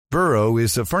Burrow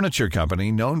is a furniture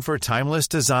company known for timeless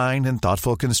design and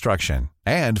thoughtful construction,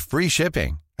 and free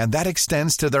shipping, and that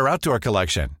extends to their outdoor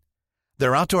collection.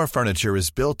 Their outdoor furniture is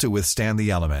built to withstand the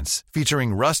elements,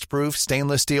 featuring rust-proof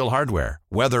stainless steel hardware,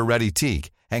 weather-ready teak,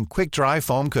 and quick-dry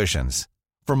foam cushions.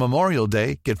 For Memorial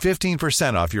Day, get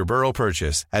 15% off your Burrow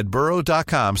purchase at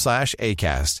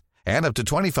burrow.com/ACAST and up to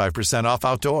 25% off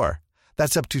outdoor.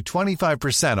 That's up to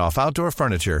 25% off outdoor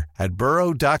furniture at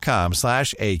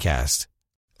burrow.com/ACAST.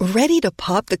 Ready to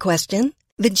pop the question?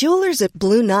 The jewelers at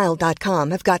BlueNile.com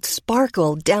have got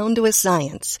sparkle down to a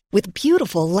science with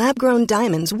beautiful lab-grown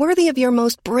diamonds worthy of your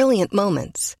most brilliant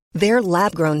moments. Their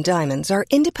lab-grown diamonds are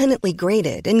independently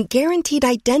graded and guaranteed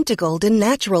identical to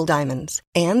natural diamonds,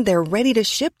 and they're ready to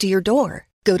ship to your door.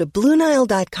 Go to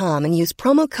BlueNile.com and use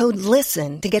promo code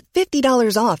LISTEN to get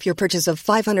 $50 off your purchase of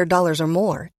 $500 or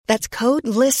more. That's code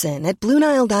LISTEN at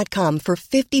BlueNile.com for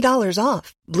 $50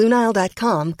 off.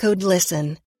 BlueNile.com, code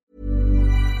LISTEN.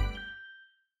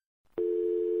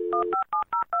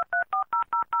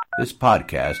 This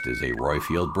podcast is a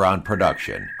Royfield Brown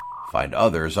production. Find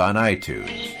others on iTunes.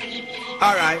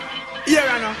 All right. Yeah,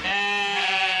 I know.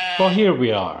 Well, here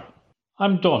we are.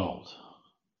 I'm Donald,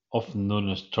 often known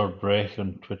as Turbrech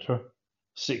on Twitter,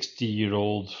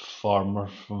 60-year-old farmer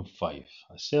from Fife.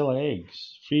 I sell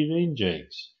eggs, free-range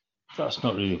eggs. That's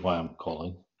not really why I'm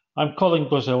calling. I'm calling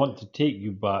because I want to take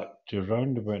you back to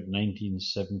around about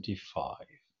 1975.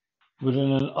 We're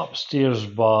in an upstairs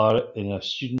bar in a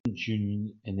student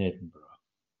union in Edinburgh.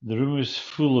 The room is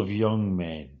full of young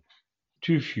men,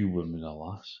 too few women,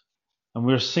 alas, and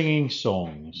we're singing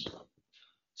songs.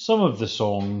 Some of the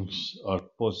songs are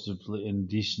positively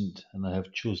indecent, and I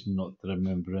have chosen not to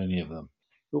remember any of them.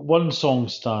 But one song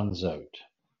stands out.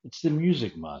 It's The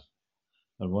Music Man,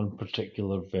 and one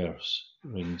particular verse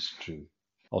rings true.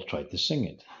 I'll try to sing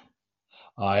it.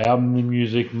 I am the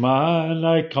music man,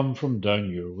 I come from down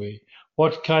your way.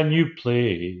 What can you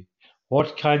play?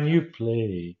 What can you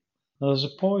play? Now there's a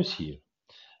pause here.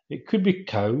 It could be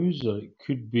cows, or it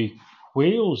could be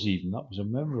whales even. That was a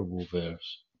memorable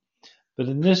verse. But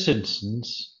in this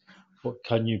instance, what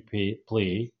can you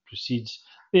play precedes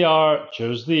the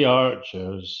archers, the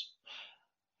archers.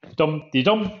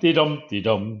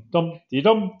 Dum-de-dum-de-dum-de-dum,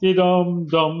 dum-de-dum-de-dum,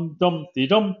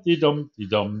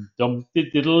 dum-dum-de-dum-de-dum-de-dum,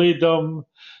 dum-de-diddly-dum,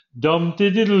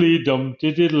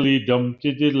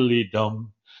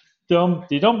 dum-de-diddly-dum-de-diddly-dum,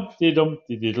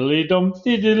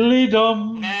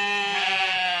 dum-de-dum-de-dum-de-diddly-dum-de-diddly-dum.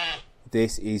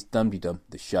 This is Dum-de-Dum,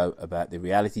 the show about the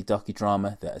reality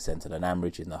docudrama that is centred on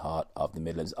Ambridge in the heart of the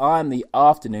Midlands. I'm the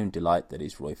afternoon delight that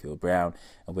is Royfield Brown,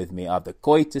 and with me are the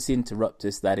coitus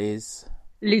interruptus that is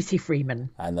Lucy Freeman.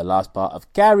 And the last part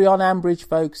of Carry On Ambridge,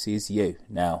 folks, is you.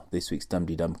 Now, this week's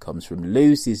Dum-de-Dum comes from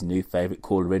Lucy's new favourite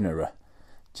caller in her.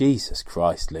 Jesus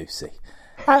Christ, Lucy.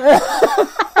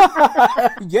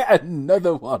 Yet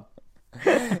another one.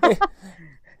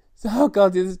 Oh,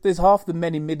 God, there's half the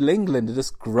men in Middle England are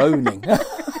just groaning.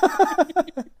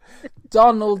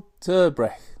 Donald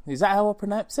Turbrech. Is that how I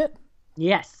pronounce it?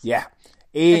 Yes. Yeah.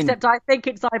 Except I think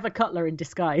it's Ivor Cutler in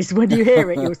disguise. When you hear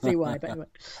it, you'll see why. But anyway.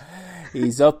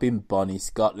 He's up in Bonnie,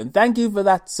 Scotland. Thank you for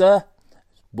that, sir.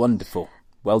 Wonderful.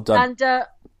 Well done. And at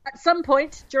some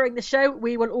point during the show,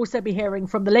 we will also be hearing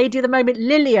from the lady of the moment,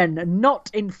 Lillian, not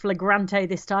in flagrante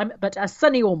this time, but as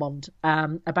Sunny Ormond,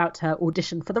 about her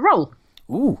audition for the role.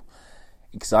 Ooh,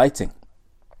 exciting.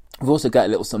 We've also got a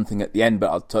little something at the end,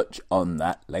 but I'll touch on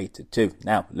that later too.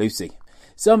 Now, Lucy,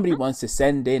 somebody wants to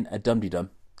send in a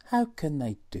dum-de-dum. How can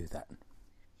they do that?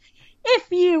 If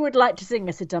you would like to sing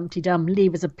us a Dum-de-Dum,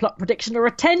 leave us a plot prediction, or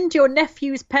attend your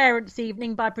nephew's parents'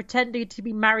 evening by pretending to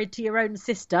be married to your own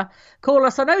sister, call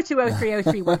us on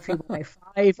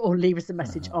 02030313105 or leave us a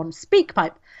message on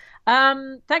SpeakPipe.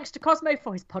 Thanks to Cosmo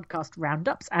for his podcast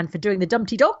roundups and for doing the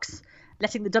Dumpty Dogs,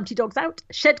 letting the Dumpty Dogs out,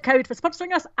 Shed Code for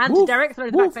sponsoring us, and woof, to Derek in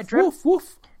the back bedroom. Woof,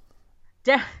 woof.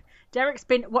 Derek's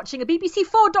been watching a BBC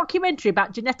 4 documentary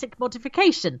about genetic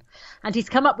modification, and he's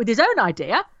come up with his own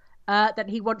idea that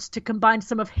he wants to combine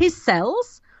some of his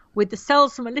cells with the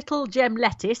cells from a little gem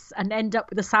lettuce and end up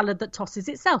with a salad that tosses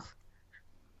itself.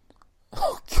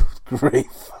 Oh, good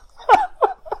grief.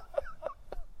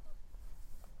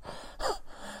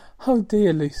 Oh,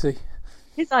 dear, Lucy.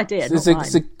 His idea, it's not mine.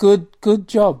 It's a good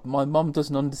job. My mum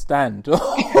doesn't understand.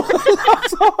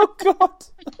 Oh, God.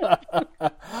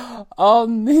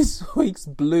 On this week's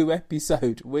Blue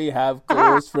episode, we have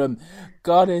calls from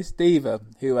Goddess Diva,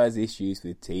 who has issues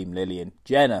with Team Lillian,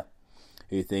 Jenna,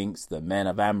 who thinks the men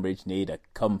of Ambridge need a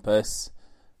compass.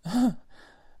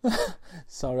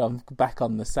 Sorry, I'm back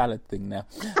on the salad thing now.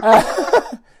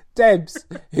 Debs,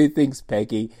 who thinks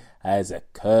Peggy has a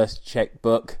cursed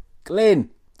checkbook. Glyn,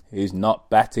 who's not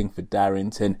batting for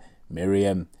Darrington,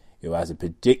 Miriam, who has a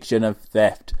prediction of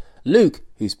theft, Luke,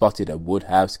 who spotted a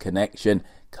Woodhouse connection,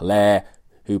 Claire,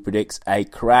 who predicts a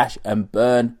crash and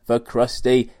burn for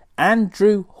Krusty,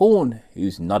 Andrew Horn,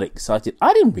 who's not excited.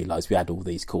 I didn't realise we had all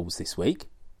these calls this week.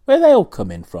 Where are they all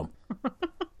coming from?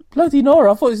 Bloody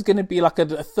Nora, I thought it was going to be like a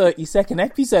 30-second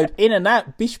episode, in and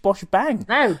out, bish bosh bang.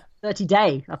 No, 30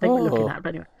 day, I think we're looking at, but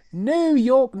anyway. New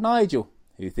York Nigel,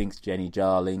 who thinks Jenny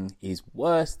Darling is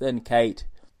worse than Kate.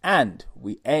 And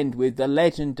we end with the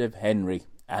legend of Henry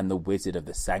and the wizard of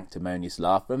the sanctimonious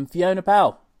laugh from Fiona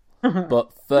Powell.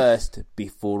 But first,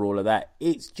 before all of that,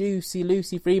 it's Juicy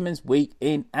Lucy Freeman's Week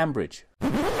in Ambridge.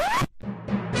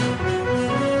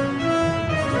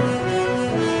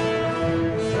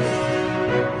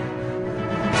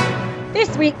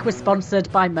 This week was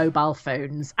sponsored by mobile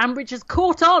phones. Ambridge has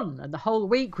caught on, and the whole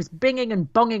week was binging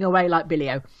and bonging away like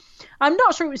Billy-O. I'm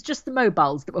not sure it was just the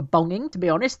mobiles that were bonging, to be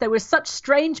honest. There was such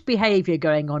strange behaviour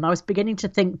going on. I was beginning to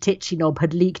think Titchy Knob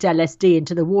had leaked LSD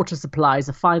into the water supply as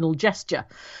a final gesture.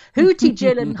 Hootie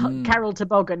Jill and Carol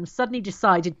Toboggan suddenly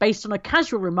decided, based on a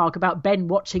casual remark about Ben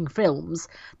watching films,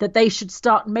 that they should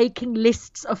start making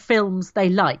lists of films they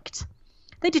liked.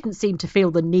 They didn't seem to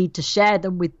feel the need to share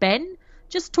them with Ben.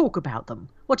 Just talk about them.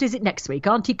 What is it next week?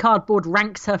 Auntie Cardboard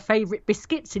ranks her favourite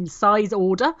biscuits in size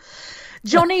order.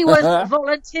 Johnny was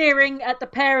volunteering at the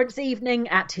parents' evening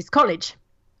at his college.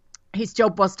 His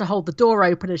job was to hold the door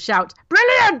open and shout,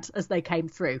 "Brilliant!" as they came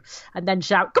through, and then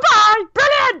shout, "Goodbye!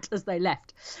 Brilliant!" as they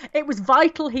left. It was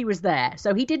vital he was there,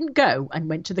 so he didn't go and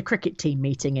went to the cricket team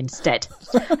meeting instead.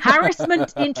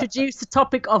 Harassment introduced the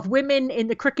topic of women in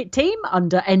the cricket team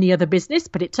under any other business,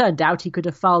 but it turned out he could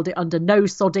have filed it under no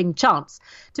sodding chance.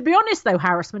 To be honest, though,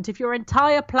 Harassment, if your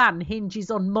entire plan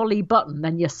hinges on Molly Button,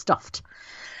 then you're stuffed.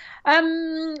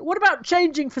 What about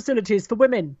changing facilities for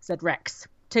women? Said Rex.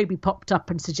 Toby popped up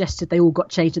and suggested they all got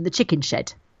changed in the chicken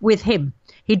shed. With him.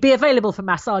 He'd be available for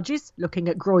massages, looking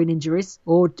at groin injuries,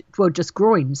 or, well, just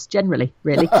groins, generally,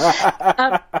 really.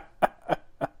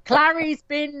 Clary's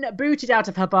been booted out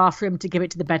of her bathroom to give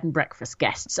it to the bed and breakfast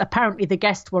guests. Apparently the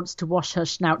guest wants to wash her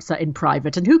schnauzer in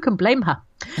private, and who can blame her?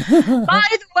 By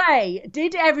the way,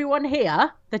 did everyone hear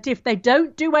that if they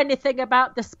don't do anything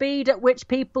about the speed at which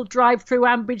people drive through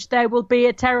Ambridge, there will be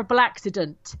a terrible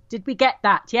accident? Did we get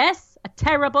that, yes? A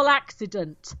terrible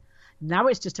accident. Now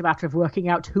it's just a matter of working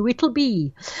out who it'll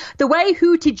be. The way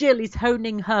Hootie Jill is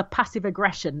honing her passive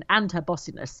aggression and her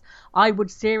bossiness, I would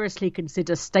seriously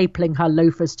consider stapling her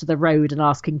loafers to the road and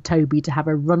asking Toby to have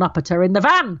a run up at her in the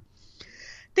van.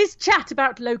 This chat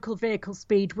about local vehicle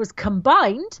speed was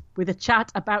combined with a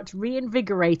chat about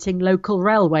reinvigorating local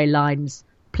railway lines.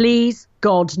 Please,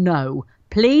 God, no.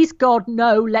 Please, God,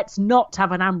 no, let's not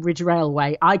have an Ambridge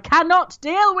railway. I cannot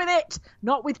deal with it.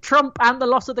 Not with Trump and the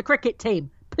loss of the cricket team.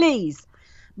 Please.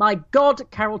 My God,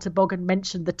 Carol Toboggan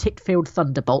mentioned the Titfield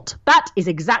Thunderbolt. That is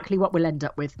exactly what we'll end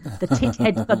up with. The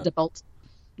Tithead Thunderbolt.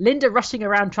 Linda rushing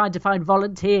around trying to find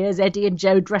volunteers, Eddie and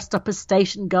Joe dressed up as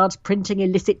station guards printing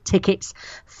illicit tickets,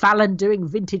 Fallon doing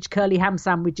vintage curly ham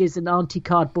sandwiches, and Auntie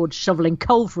Cardboard shoveling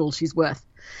coal for all she's worth.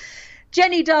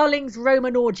 Jenny Darling's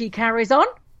Roman orgy carries on.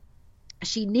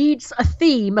 She needs a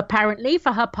theme, apparently,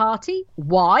 for her party.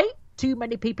 Why? Too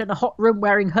many people in a hot room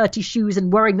wearing hurty shoes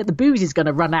and worrying that the booze is going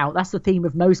to run out. That's the theme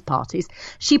of most parties.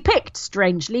 She picked,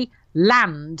 strangely,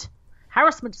 land.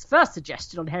 Harassment's first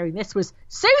suggestion on hearing this was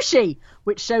sushi,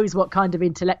 which shows what kind of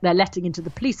intellect they're letting into the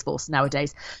police force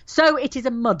nowadays. So it is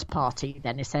a mud party,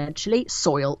 then, essentially.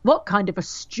 Soil. What kind of a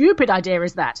stupid idea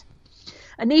is that?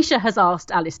 Anisha has asked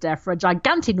Alistair for a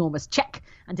gigantinormous cheque,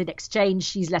 and in exchange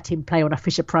she's let him play on a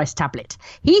Fisher-Price tablet.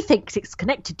 He thinks it's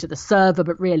connected to the server,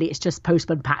 but really it's just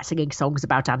Postman Pat singing songs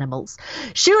about animals.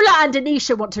 Shula and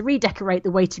Anisha want to redecorate the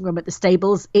waiting room at the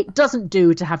stables. It doesn't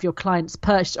do to have your clients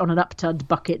perched on an upturned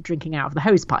bucket drinking out of the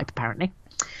hosepipe, apparently.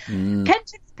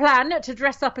 Kenton's plan to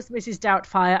dress up as Mrs.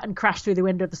 Doubtfire and crash through the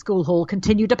window of the school hall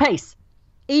continued apace.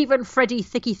 Even Freddie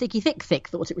Thick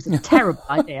thought it was a terrible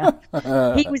idea.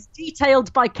 He was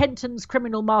detailed by Kenton's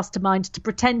criminal mastermind to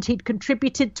pretend he'd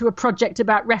contributed to a project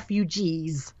about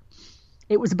refugees.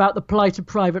 It was about the plight of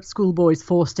private schoolboys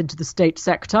forced into the state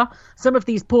sector. Some of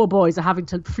these poor boys are having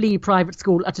to flee private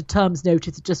school at a term's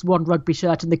notice of just one rugby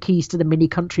shirt and the keys to the Mini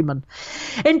Countryman.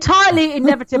 Entirely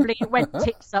inevitably, it went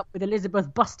tits up with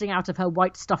Elizabeth busting out of her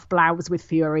white stuff blouse with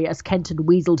fury as Kenton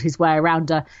weaseled his way around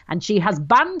her, and she has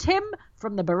banned him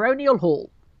from the baronial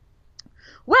hall.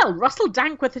 Well, Russell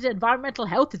Dankworth at Environmental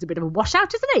Health is a bit of a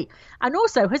washout, isn't he? And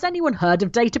also, has anyone heard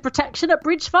of data protection at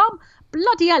Bridge Farm?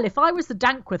 Bloody hell, if I was the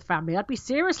Dankworth family, I'd be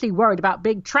seriously worried about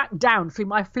being tracked down through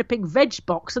my flipping veg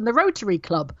box and the Rotary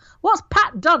Club. What's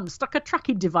Pat done? Stuck a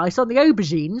tracking device on the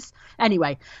aubergines?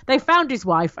 Anyway, they found his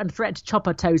wife and threatened to chop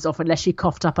her toes off unless she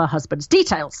coughed up her husband's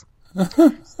details.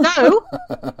 So,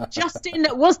 Justin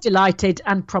was delighted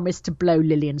and promised to blow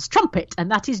Lillian's trumpet, and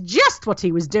that is just what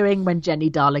he was doing when Jenny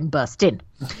Darling burst in.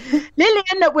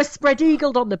 Lillian was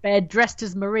spread-eagled on the bed, dressed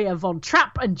as Maria von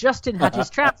Trapp, and Justin had his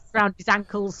trousers around his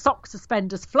ankles, sock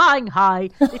suspenders flying high,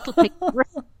 little pink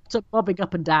wrists bobbing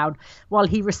up and down, while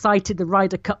he recited the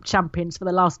Ryder Cup champions for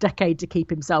the last decade to keep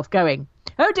himself going.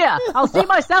 Oh dear, I'll see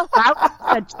myself out,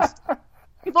 said Justin.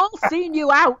 We've all seen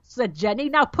you out, said Jenny.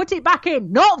 Now put it back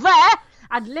in. Not there.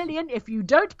 And Lillian, if you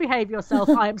don't behave yourself,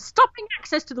 I am stopping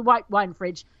access to the white wine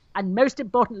fridge. And most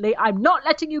importantly, I'm not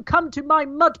letting you come to my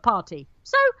mud party.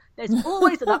 So there's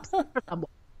always an upset for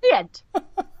someone. The end.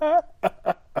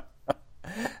 That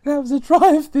was a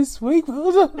triumph this week.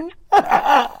 Well done.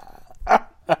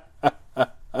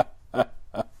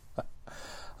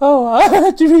 Oh,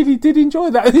 I really did enjoy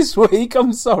that this week.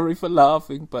 I'm sorry for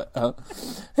laughing, but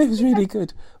it was really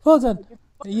good. Well done.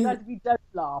 If you don't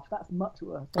laugh, that's much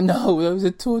worse. No, there was a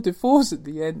tour de force at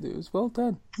the end. It was well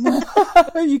done.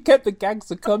 You kept the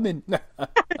gags coming.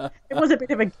 It was a bit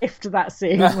of a gift to that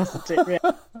scene, wasn't it? Really?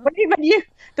 But even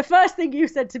the first thing you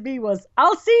said to me was,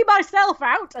 "I'll see myself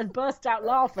out," and burst out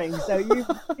laughing. So you...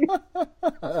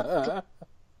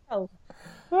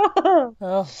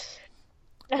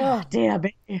 Oh dear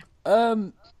me.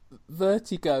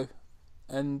 Vertigo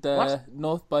and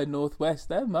North by Northwest,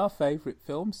 they're my favourite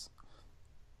films.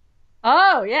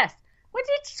 Oh yes. Well,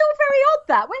 it's so very odd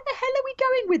that. Where the hell are we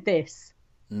going with this?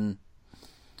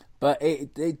 But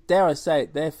dare I say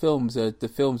it, their films are the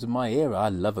films of my era. I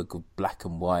love a good black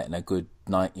and white and a good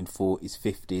 1940s,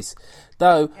 50s.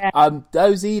 Though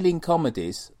those Ealing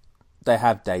comedies, they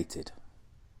have dated.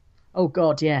 Oh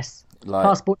God, yes. Like,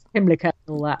 Passport to Pimlico and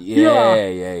all that.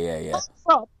 Yeah.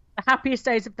 From The Happiest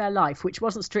Days of Their Life, which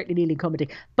wasn't strictly an Ealing comedy,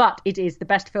 but it is the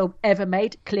best film ever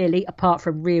made, clearly, apart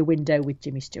from Rear Window with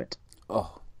Jimmy Stewart.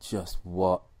 Oh, just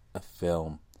what a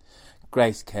film.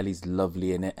 Grace Kelly's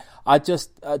lovely in it. I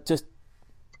just it's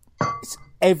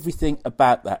everything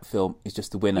about that film is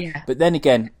just a winner. Yeah. But then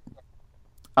again,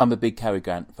 I'm a big Cary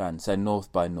Grant fan, so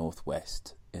North by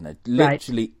Northwest,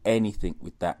 literally anything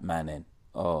with that man in.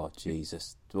 Oh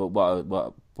Jesus! What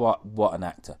an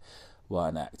actor! What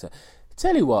an actor!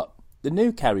 Tell you what, the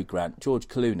new Cary Grant, George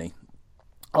Clooney.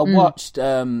 I watched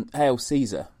Hail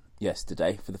Caesar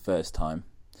yesterday for the first time.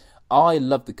 I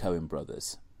love the Coen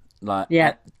brothers. That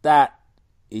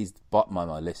is bottom of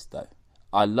my list though.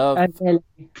 I love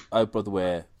Oh Brother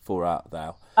Where Art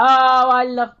Thou. Oh, I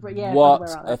love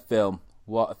What a film!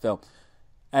 What a film!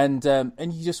 And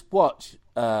you just watch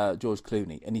George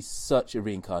Clooney, and he's such a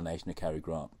reincarnation of Cary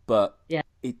Grant. But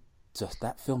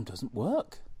that film doesn't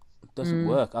work. It doesn't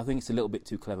work. I think it's a little bit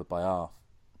too clever by half.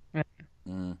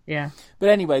 Yeah. But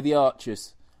anyway, The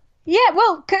Archers. Yeah,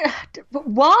 well,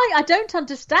 why? I don't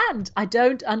understand. I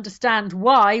don't understand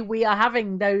why we are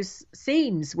having those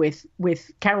scenes with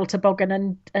Carol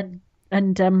Toboggan and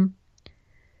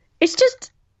it's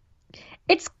just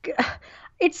it's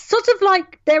sort of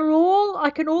like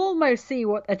I can almost see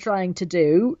what they're trying to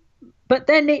do, but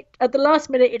then at the last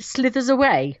minute it slithers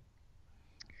away.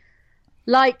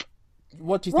 Like,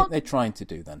 what do you think they're trying to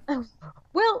do then? Oh,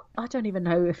 well, I don't even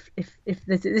know if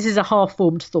this is a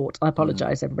half-formed thought. I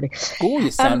apologise, everybody. Oh, you're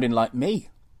sounding like me.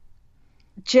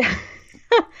 Jill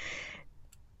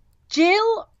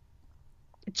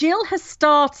has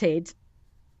started.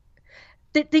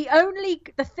 The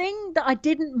thing that I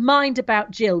didn't mind about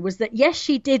Jill was that, yes,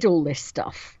 she did all this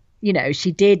stuff. You know,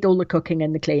 she did all the cooking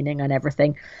and the cleaning and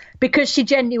everything because she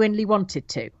genuinely wanted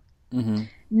to. Mm-hmm.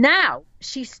 Now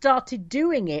she started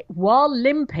doing it while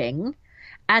limping,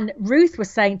 and Ruth was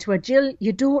saying to her, "Jill,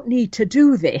 you don't need to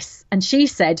do this." And she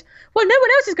said, "Well, no one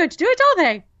else is going to do it, are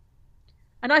they?"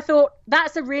 And I thought,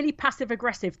 that's a really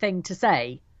passive-aggressive thing to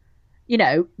say. You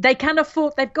know, they can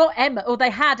afford, they've got Emma, or they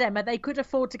had Emma, they could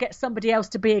afford to get somebody else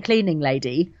to be a cleaning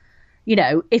lady. You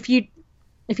know, if you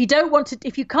don't want to,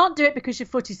 if you can't do it because your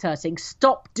foot is hurting,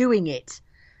 stop doing it.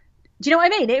 Do you know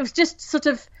what I mean? It was just sort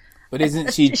of... But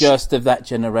isn't she just of that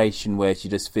generation where she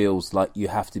just feels like you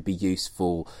have to be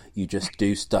useful, you just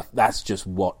do stuff, that's just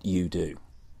what you do?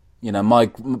 You know,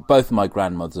 both of my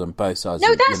grandmothers on both sides...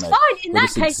 No, that's fine. In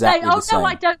that case, say, "Oh, no,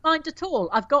 I don't mind at all.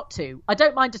 I've got to. I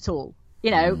don't mind at all.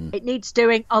 You know, it needs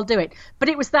doing, I'll do it." But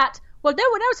it was that, well, no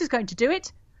one else is going to do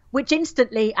it, which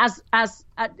instantly, as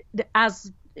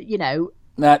you know,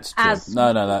 That's true.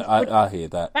 No, I hear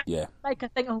that. Yeah. Make her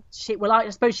think, oh shit. Well, I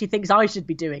suppose she thinks I should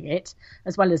be doing it,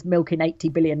 as well as milking 80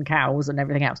 billion cows and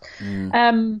everything else.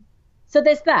 So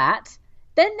there's that.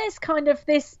 Then there's kind of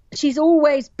this. She's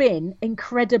always been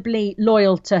incredibly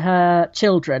loyal to her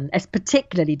children, as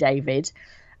particularly David,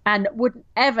 and wouldn't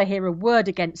ever hear a word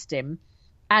against him.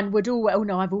 And would always, oh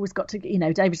no, I've always got to,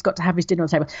 David's got to have his dinner on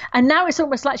the table. And now it's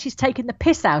almost like she's taken the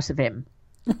piss out of him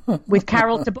with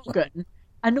Carol Toboggan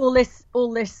and all this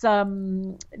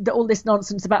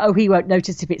nonsense about, oh, he won't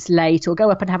notice if it's late, or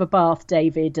go up and have a bath,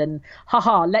 David, and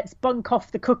let's bunk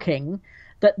off the cooking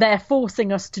that they're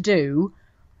forcing us to do,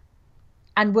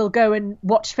 and we'll go and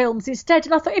watch films instead.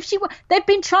 And I thought, they've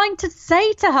been trying to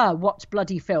say to her, watch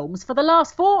bloody films for the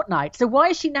last fortnight. So why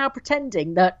is she now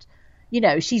pretending that,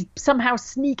 she's somehow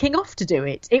sneaking off to do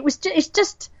it? It was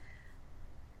just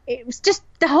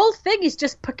the whole thing is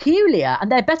just peculiar,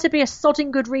 and there better be a sodding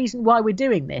good reason why we're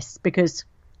doing this, because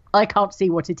I can't see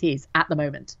what it is at the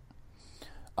moment.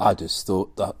 I just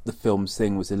thought that the film's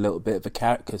thing was a little bit of a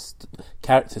character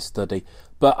study,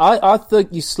 but I think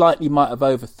you slightly might have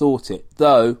overthought it,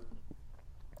 though.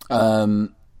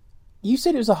 You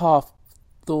said it was a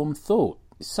half-formed thought.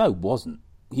 So wasn't.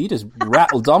 He just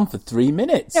rattled on for 3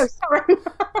 minutes. No, sorry.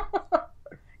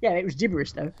 Yeah, it was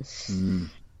gibberish, though.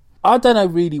 I don't know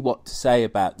really what to say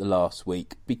about the last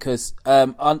week, because,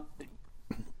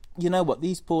 you know what,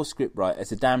 these poor script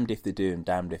writers are damned if they do and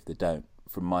damned if they don't,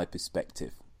 from my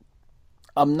perspective.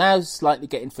 I'm now slightly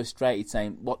getting frustrated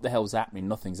saying, what the hell's happening?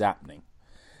 Nothing's happening.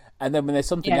 And then when there's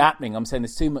something happening, I'm saying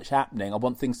there's too much happening. I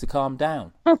want things to calm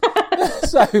down.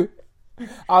 So...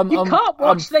 You can't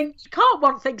want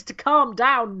things to calm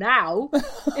down now.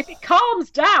 If it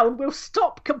calms down, we'll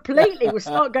stop completely. We'll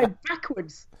start going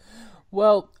backwards.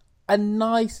 Well, a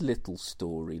nice little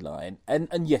storyline,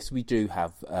 and yes, we do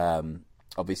have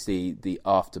obviously the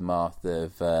aftermath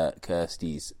of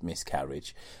Kirsty's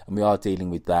miscarriage, and we are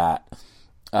dealing with that.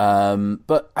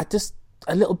 But I just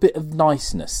a little bit of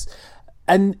niceness,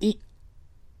 and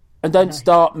don't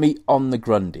start me on the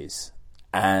Grundys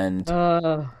and.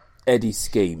 Eddie's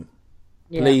scheme.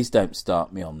 Please don't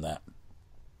start me on that.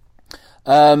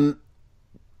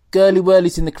 Girly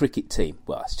Whirly's in the cricket team.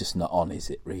 Well, it's just not on, is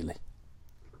it, really?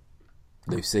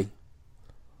 Lucy?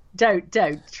 Don't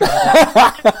try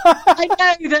that.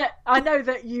 I know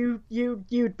that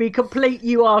you'd be complete.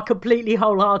 You are completely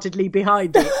wholeheartedly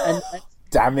behind it. And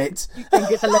damn it! You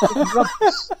think it's a load of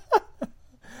rubbish.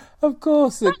 Of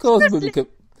course, we could.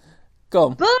 Go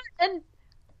on. But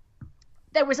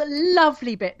there was a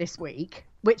lovely bit this week,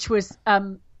 which was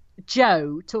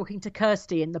Joe talking to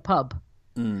Kirsty in the pub.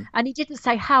 And he didn't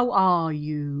say, how are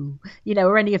you?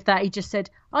 Or any of that. He just said,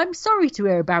 I'm sorry to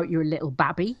hear about your little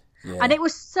babby. Yeah. And it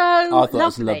was so I thought lovely. It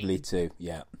was lovely too,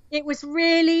 yeah. It was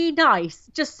really nice,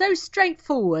 just so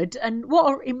straightforward. And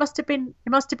it must have been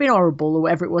horrible or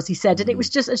whatever it was he said. And it was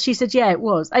just, as she said, yeah, it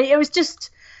was. It was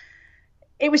just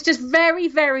very,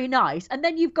 very nice. And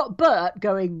then you've got Bert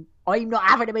going, I'm not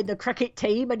having him in the cricket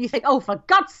team, and you think, oh, for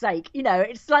God's sake,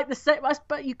 it's like the same.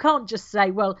 But you can't just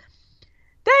say, well,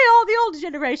 they are the older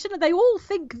generation, and they all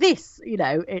think this.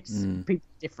 It's people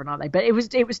different, aren't they? But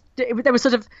there was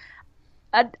sort of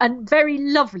a very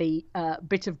lovely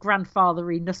bit of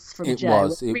grandfatheriness from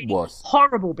Joe. It was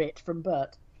horrible bit from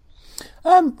Bert.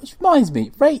 Which reminds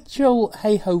me, Rachel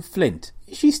Hayhoe Flint,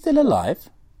 is she still alive?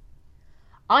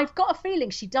 I've got a feeling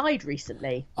she died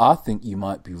recently. I think you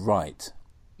might be right.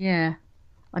 Yeah,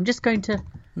 I'm just going to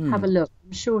have a look.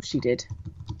 I'm sure she did.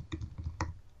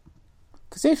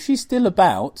 Because if she's still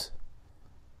about,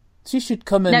 she should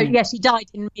come in. No, yes, she died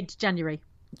in mid-January.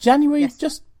 January, yes.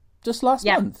 just last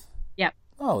month. Yep.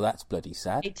 Oh, that's bloody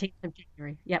sad. 18th of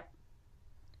January. Yep.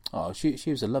 Oh, she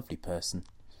was a lovely person.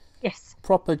 Yes.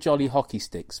 Proper jolly hockey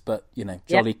sticks, but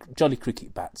jolly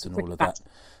cricket bats and all of that.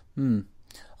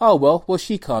 Oh well,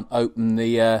 she can't open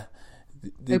the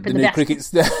new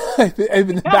cricket's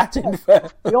open the batting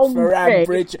for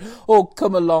Ambridge, or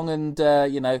come along and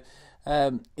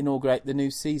inaugurate the new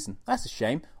season. That's a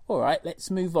shame. All right, let's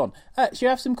move on. Shall you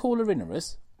have some caller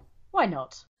inners? Why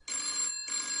not?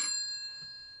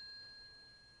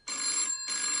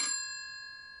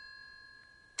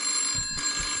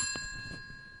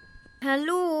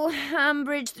 Hello,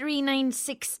 Ambridge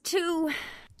 3962.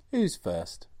 Who's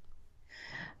first?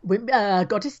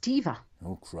 Goddess Tiva.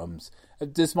 Oh, crumbs.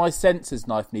 Does my sensor's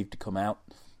knife need to come out?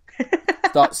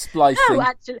 Start splicing? No,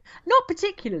 actually, not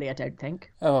particularly, I don't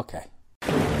think. Oh, okay.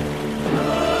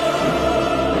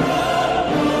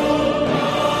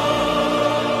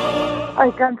 Hi,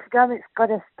 Gun to Gun, it's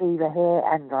Goddess Tiva here,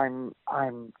 and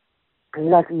I'm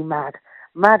bloody mad.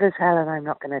 Mad as hell, and I'm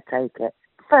not going to take it.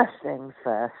 First things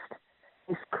first.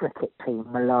 this cricket team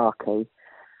malarkey.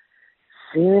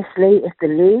 Seriously, if the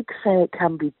league say it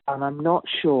can be done, I'm not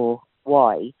sure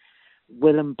why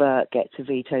Will and Bert get to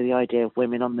veto the idea of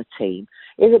women on the team.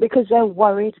 Is it because they're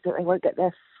worried that they won't get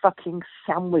their fucking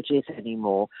sandwiches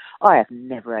anymore? I have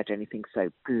never had anything so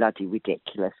bloody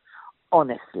ridiculous.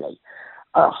 Honestly.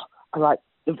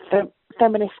 The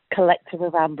feminist collective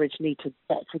of Ambridge need to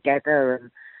get together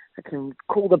and they can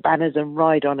call the banners and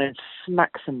ride on and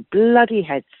smack some bloody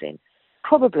heads in.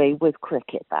 Probably with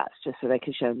cricket bats, just so they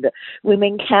can show them that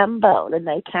women can bowl and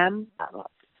they can bowl. Oh,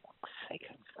 for fuck's sake.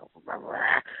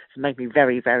 It's made me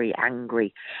very, very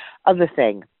angry. Other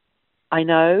thing, I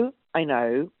know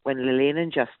when Lillian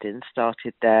and Justin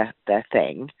started their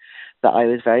thing that I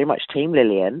was very much Team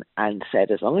Lillian and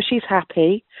said as long as she's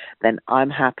happy, then I'm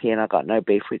happy and I got no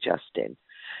beef with Justin.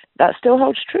 That still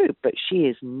holds true, but she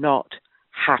is not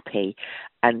happy.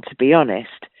 And to be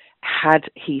honest, had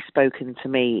he spoken to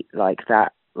me like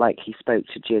that, like he spoke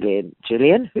to Gillian? Who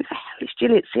the hell is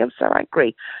Gillian? See, I'm so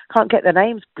angry. Can't get the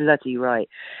names bloody right.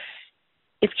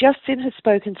 If Justin had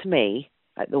spoken to me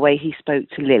like the way he spoke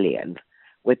to Lillian,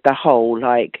 with the whole,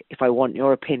 like, if I want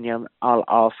your opinion, I'll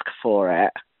ask for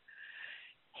it,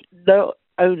 not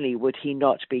only would he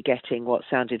not be getting what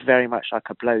sounded very much like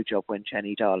a blowjob when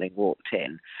Jenny Darling walked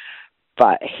in,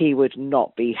 but he would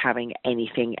not be having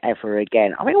anything ever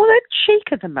again. I mean, what a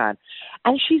cheek of the man.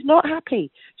 And she's not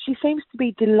happy. She seems to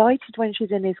be delighted when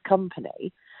she's in his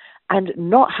company and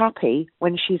not happy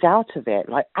when she's out of it,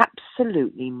 like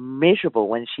absolutely miserable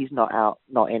when she's not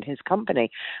in his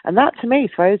company. And that, to me,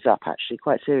 throws up, actually,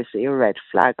 quite seriously, a red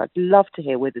flag. I'd love to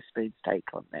hear Witherspoon's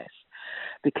take on this,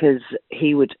 because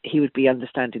he would be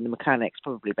understanding the mechanics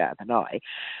probably better than I.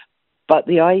 But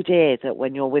the idea that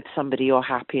when you're with somebody, you're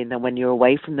happy, and then when you're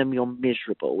away from them, you're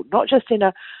miserable, not just in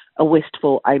a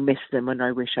wistful, I miss them and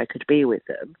I wish I could be with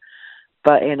them,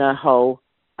 but in a whole,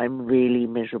 I'm really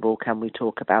miserable, can we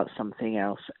talk about something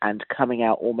else? And coming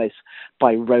out almost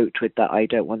by rote with that I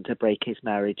don't want to break his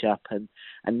marriage up, and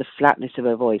the flatness of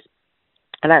her voice.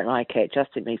 I don't like it.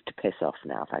 Justin needs to piss off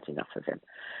now. I've had enough of him.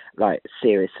 Like,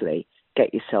 seriously,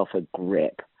 get yourself a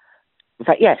grip. In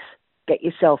fact, yes, get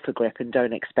yourself a grip and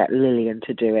don't expect Lillian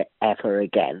to do it ever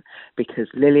again. Because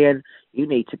Lillian, you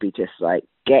need to be just like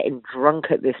getting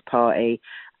drunk at this party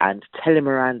and telling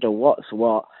Miranda what's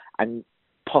what and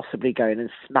possibly going and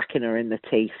smacking her in the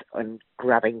teeth and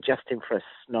grabbing Justin for a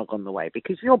snog on the way,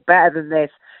 because you're better than this.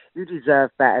 You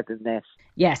deserve better than this.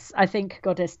 Yes, I think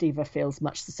Goddess Diva feels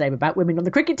much the same about women on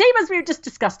the cricket team, as we've just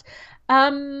discussed.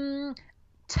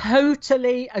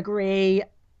 Totally agree,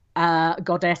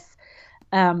 Goddess.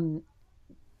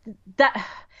 That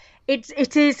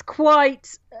it is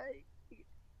quite.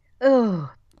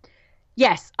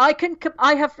 Yes, I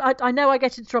know I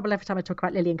get into trouble every time I talk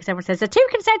about Lillian because everyone says they're two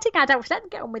consenting adults. Let them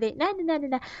get on with it. No.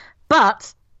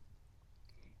 But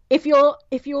if you're,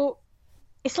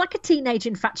 it's like a teenage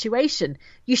infatuation.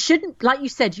 You shouldn't, like you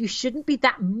said, you shouldn't be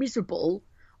that miserable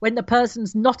when the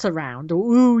person's not around.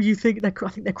 Or I think they're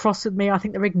cross with me. I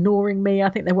think they're ignoring me. I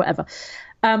think they're whatever.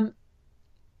 But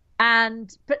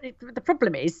the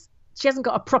problem is, she hasn't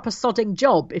got a proper sodding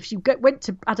job. If she went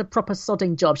to had a proper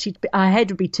sodding job, her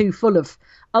head would be too full of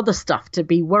other stuff to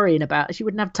be worrying about. She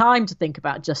wouldn't have time to think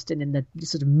about Justin and the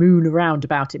sort of moon around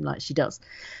about him like she does.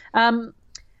 And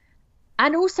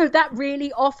also that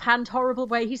really offhand, horrible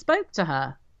way he spoke to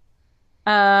her.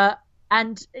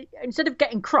 And instead of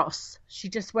getting cross, she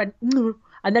just went,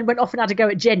 and then went off and had a go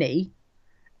at Jenny.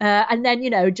 And then,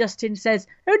 Justin says,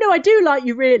 "Oh, no, I do like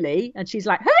you, really." And she's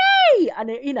like, "Hooray!" And,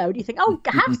 do you think, oh,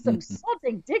 have some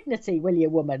sodding dignity, will you,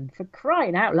 woman, for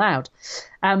crying out loud.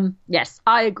 Yes,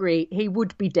 I agree. He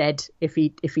would be dead if he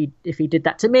did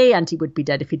that to me, and he would be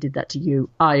dead if he did that to you.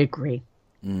 I agree.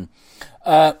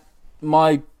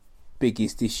 My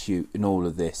biggest issue in all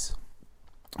of this,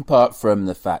 apart from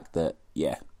the fact that,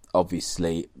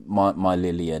 obviously, my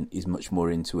Lillian is much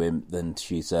more into him than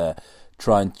she's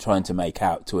trying to make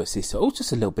out to her sister. Oh,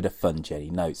 just a little bit of fun, Jenny.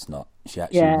 No, it's not. She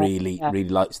actually really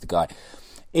likes the guy.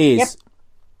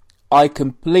 I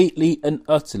completely and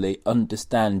utterly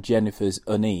understand Jennifer's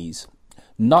unease.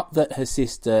 Not that her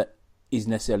sister is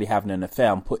necessarily having an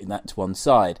affair. I'm putting that to one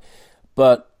side,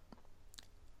 but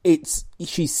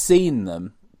she's seen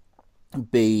them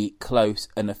be close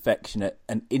and affectionate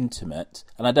and intimate,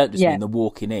 and I don't just mean the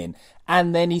walking in,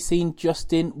 and then he's seen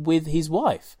Justin with his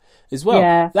wife as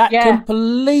well. That yeah.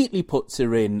 completely puts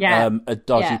her in a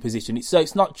dodgy position. So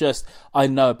it's not just I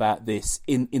know about this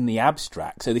in the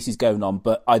abstract. So this is going on,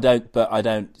 but I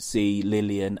don't see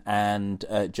Lillian and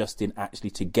Justin actually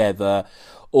together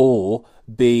or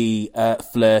be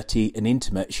flirty and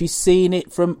intimate. She's seen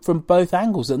it from both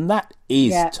angles, and that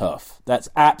is tough. That's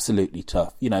absolutely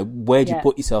tough. You know, where do you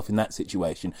put yourself in that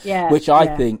situation? Which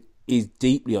I think is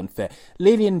deeply unfair.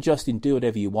 Lillian and Justin, do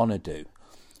whatever you want to do.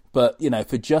 But, you know,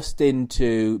 for Justin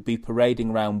to be parading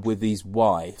around with his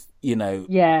wife, you know...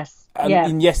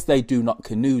 And yes, they do not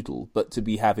canoodle, but to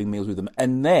be having meals with them.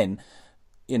 And then,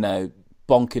 you know,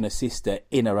 bonking a sister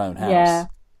in her own house.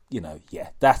 You know,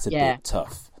 that's a bit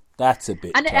tough. That's a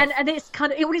bit tough. And it's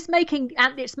kind of...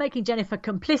 It's making Jennifer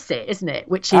complicit, isn't it?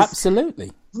 Which is...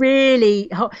 Absolutely. Really...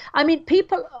 I mean,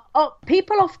 people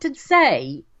often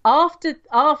say, after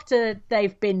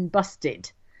they've been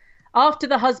busted... After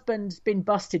the husband's been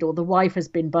busted or the wife has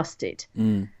been busted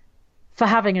for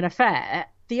having an affair,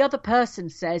 the other person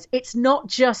says it's not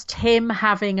just him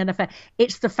having an affair.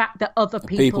 It's the fact that other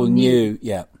people knew.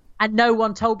 And no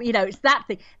one told me. You know, it's that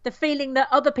thing. The feeling that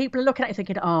other people are looking at you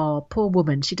thinking, oh, poor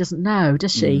woman, she doesn't know,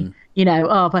 does she? You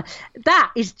know, but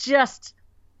that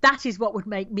is what would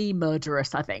make me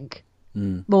murderous, I think.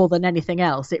 More than anything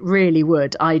else, it really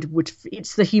would.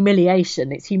 It's the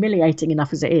humiliation. It's humiliating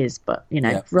enough as it is, but you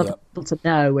know, for other people to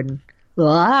know and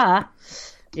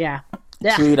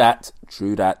True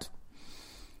that.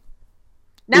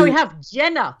 Now we have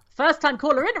Jenna, first-time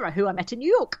caller in, who I met in New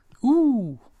York.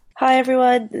 Ooh. Hi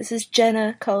everyone, this is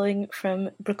Jenna calling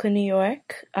from Brooklyn, New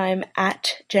York. I'm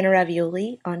at Jenna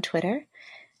Ravioli on Twitter,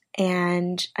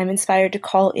 and I'm inspired to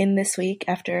call in this week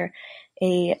after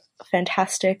a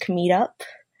fantastic meetup.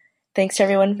 Thanks to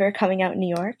everyone for coming out in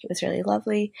New York. It was really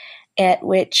lovely, at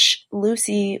which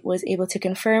Lucy was able to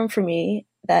confirm for me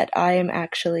that I am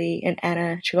actually an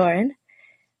Anna Trigorin,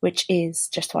 which is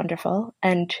just wonderful,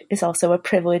 and is also a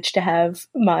privilege to have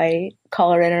my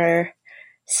caller-inner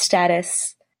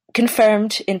status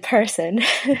confirmed in person.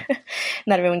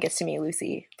 Not everyone gets to meet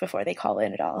Lucy before they call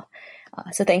in at all.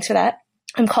 So thanks for that.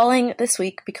 I'm calling this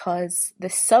week because the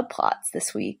subplots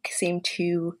this week seem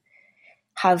to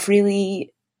have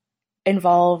really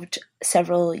involved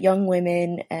several young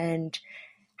women and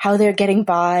how they're getting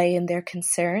by and their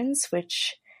concerns,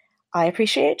 which I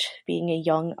appreciate, being a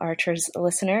young Archers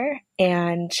listener.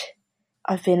 And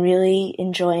I've been really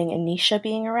enjoying Anisha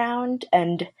being around,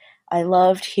 and I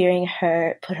loved hearing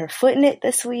her put her foot in it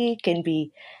this week and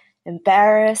be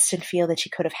embarrassed and feel that she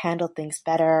could have handled things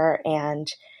better, and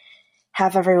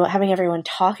having everyone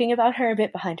talking about her a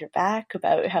bit behind her back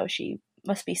about how she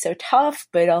must be so tough,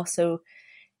 but also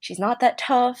she's not that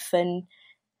tough, and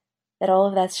that all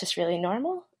of that's just really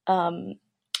normal. And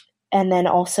then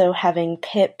also having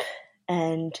Pip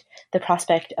and the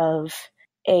prospect of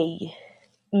a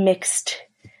mixed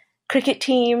cricket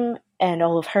team and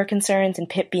all of her concerns, and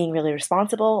Pip being really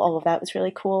responsible, all of that was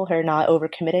really cool, her not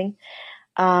overcommitting.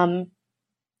 And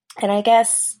I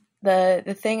guess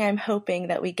the thing I'm hoping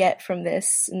that we get from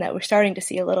this, and that we're starting to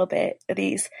see a little bit, are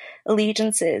these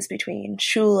allegiances between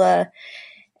Shula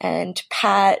and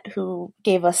Pat, who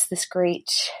gave us this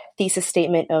great thesis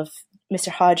statement of Mr.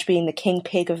 Hodge being the king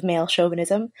pig of male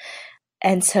chauvinism.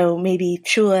 And so maybe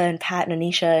Shula and Pat and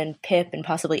Anisha and Pip and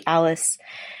possibly Alice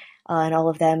and all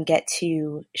of them get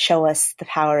to show us the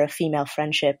power of female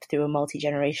friendship through a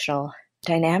multi-generational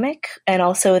dynamic, and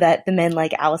also that the men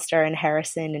like Alistair and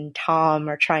Harrison and Tom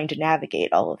are trying to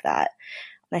navigate all of that.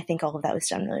 And I think all of that was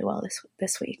done really well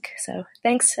this week. So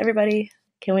thanks, everybody.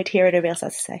 Can't wait to hear what everybody else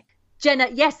has to say. Jenna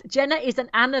is an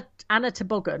Anna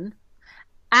Toboggan,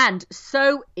 and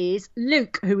so is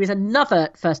Luke, who is another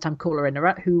first-time caller in,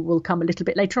 who will come a little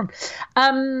bit later on.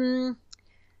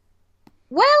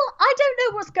 Well, I don't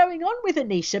know what's going on with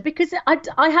Anisha, because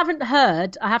I haven't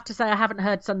heard. I have to say I haven't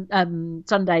heard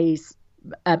Sunday's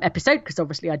episode, because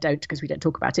obviously I don't, because we don't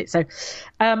talk about it. So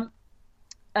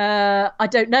I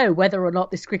don't know whether or not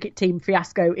this cricket team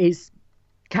fiasco is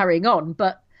carrying on,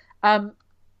 but and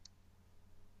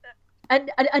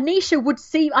Anisha would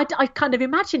seem, I kind of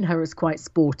imagine her as quite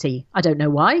sporty. I don't know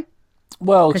why.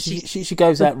 Well, she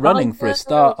goes out running for a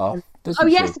start off, doesn't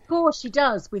she? Yes, of course she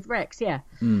does, with Rex, yeah.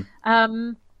 And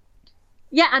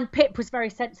Pip was very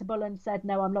sensible and said,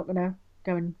 no, I'm not going to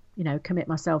go and, commit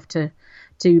myself to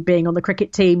being on the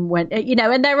cricket team when,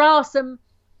 and there are some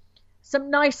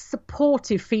nice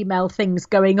supportive female things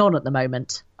going on at the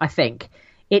moment, I think.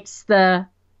 It's the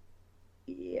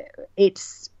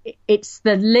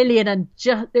Lillian and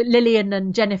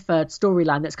Jennifer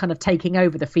storyline that's kind of taking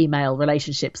over the female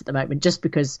relationships at the moment, just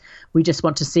because we just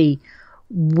want to see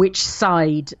which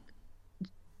side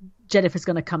Jennifer's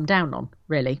going to come down on,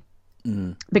 really.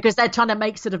 Because they're trying to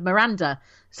make sort of Miranda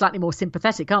slightly more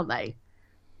sympathetic, aren't they?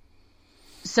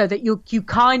 So that you're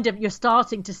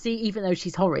starting to see, even though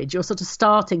she's horrid, you're sort of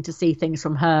starting to see things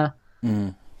from her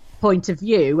point of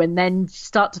view, and then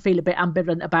start to feel a bit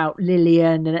ambivalent about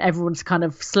Lillian, and everyone's kind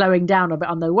of slowing down a bit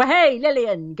on the, well, hey,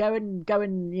 Lillian, go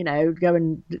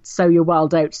and sow your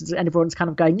wild oats, and everyone's kind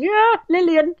of going, yeah,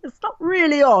 Lillian, it's not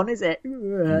really on, is it?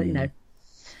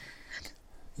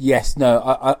 Yes, no,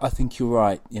 I think you're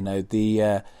right.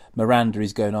 The Miranda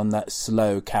is going on that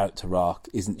slow character arc,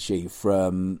 isn't she?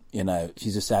 From,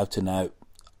 she's just out and out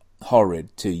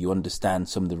horrid to you understand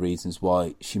some of the reasons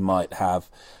why she might have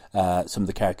some of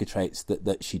the character traits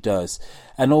that she does.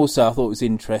 And also I thought it was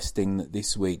interesting that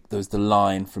this week there was the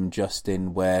line from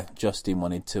Justin where Justin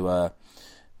wanted to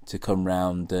come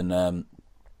round and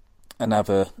have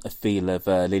a feel of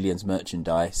Lillian's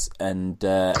merchandise, and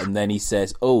then he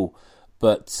says,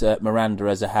 but Miranda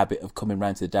has a habit of coming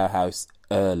round to the Dow House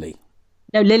early.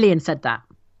 No, Lillian said that.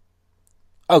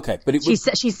 Okay, but she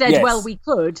said, yes. Well, we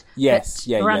could. Yes,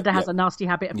 yeah. Miranda has a nasty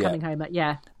habit of coming home at,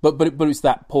 But it's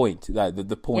that point.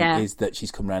 The point is that she's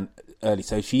come around early,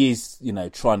 so she is,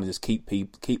 trying to just keep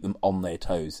them on their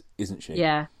toes, isn't she?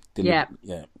 Yeah, yeah.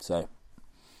 So,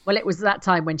 well, it was that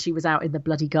time when she was out in the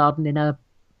bloody garden in her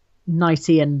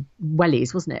nightie and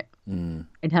wellies, wasn't it? In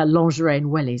her lingerie and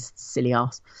wellies, silly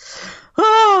ass.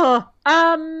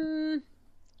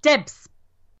 Debs.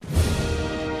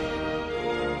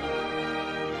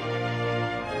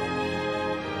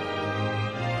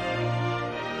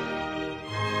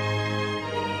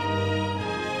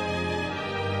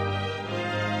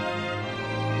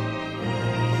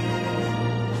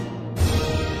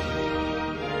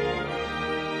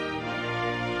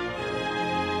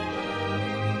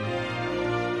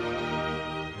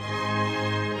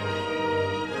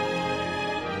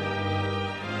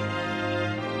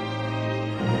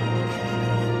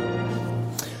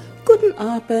 Guten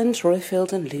Abend,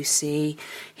 Roifield and Lucy.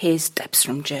 Here's Debs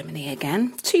from Germany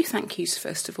again. 2 thank yous,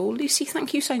 first of all. Lucy,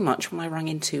 thank you so much when I rang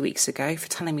in 2 weeks ago for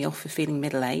telling me off for feeling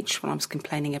middle-aged when I was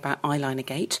complaining about eyeliner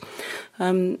gate.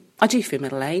 I do feel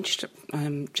middle-aged.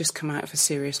 Just come out of a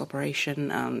serious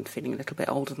operation and feeling a little bit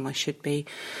older than I should be.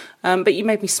 But you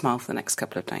made me smile for the next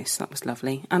couple of days, so that was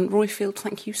lovely. And Roifield,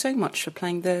 thank you so much for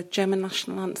playing the German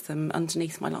national anthem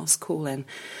underneath my last call-in.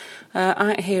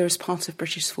 Out here as part of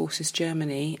British Forces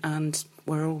Germany, and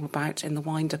we're all about in the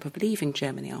wind-up of leaving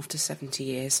Germany after 70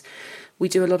 years. We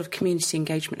do a lot of community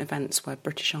engagement events where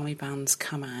British Army bands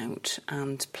come out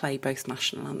and play both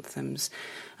national anthems.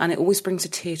 And it always brings a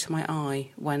tear to my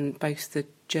eye when both the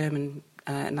German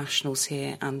nationals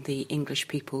here and the English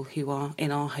people who are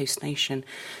in our host nation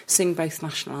sing both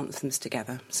national anthems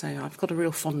together. So I've got a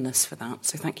real fondness for that,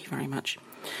 so thank you very much.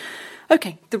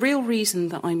 OK, the real reason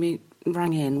that I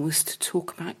rang in was to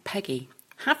talk about Peggy.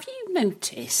 Have you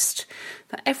noticed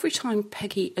that every time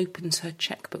Peggy opens her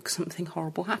chequebook, something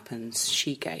horrible happens?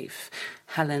 She gave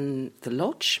Helen the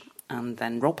lodge, and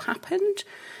then Rob happened,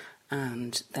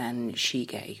 and then she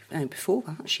gave, before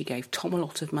that, she gave Tom a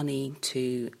lot of money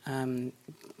to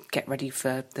get ready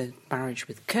for the marriage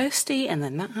with Kirsty, and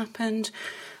then that happened.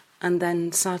 And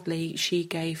then, sadly, she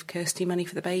gave Kirsty money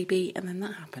for the baby, and then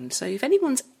that happened. So if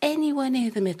anyone's anywhere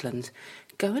near the Midlands,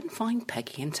 go and find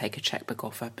Peggy and take a chequebook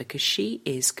off her, because she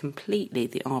is completely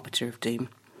the arbiter of doom.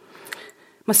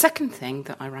 My second thing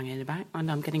that I rang in about,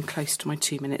 and I'm getting close to my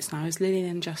 2 minutes now, is Lillian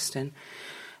and Justin.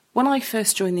 When I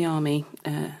first joined the army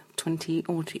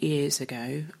 20-odd years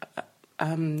ago,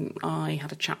 I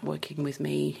had a chap working with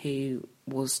me who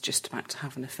was just about to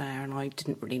have an affair, and I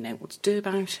didn't really know what to do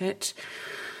about it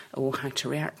or how to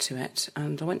react to it.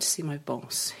 And I went to see my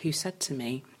boss, who said to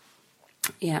me,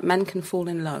 yeah, men can fall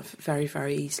in love very,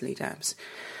 very easily, Debs.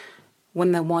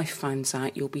 When their wife finds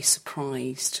out, you'll be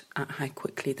surprised at how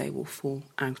quickly they will fall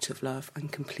out of love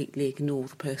and completely ignore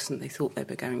the person they thought they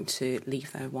were going to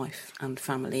leave their wife and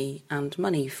family and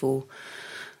money for.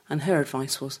 And her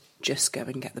advice was, just go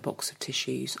and get the box of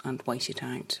tissues and wait it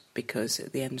out, because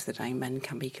at the end of the day, men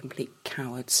can be complete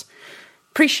cowards.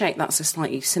 Appreciate that's a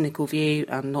slightly cynical view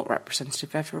and not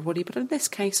representative of everybody, but in this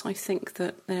case, I think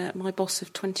that my boss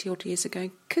of 20-odd years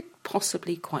ago could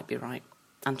possibly quite be right.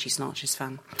 And she's an Archers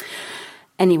fan.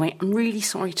 Anyway, I'm really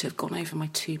sorry to have gone over my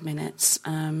 2 minutes,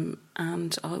 and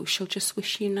I shall just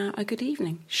wish you now a good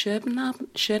evening. Schönen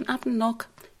Abend noch.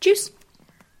 Tschüss.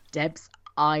 Debs,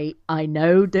 I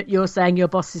know that you're saying your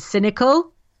boss is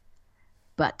cynical,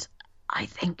 but I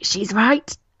think she's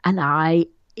right. And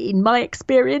in my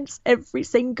experience, every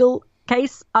single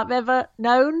case I've ever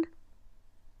known,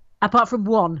 apart from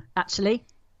one, actually,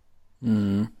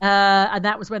 Mm. And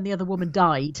that was when the other woman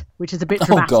died, which is a bit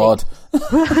dramatic. Oh,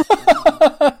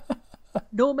 God.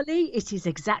 Normally, it is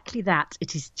exactly that.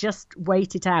 It is just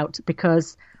wait it out,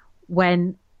 because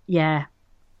when,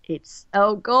 it's,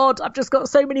 oh God, I've just got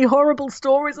so many horrible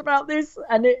stories about this.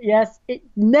 And it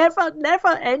never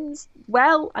ends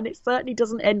well. And it certainly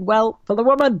doesn't end well for the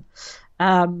woman.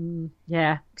 So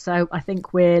I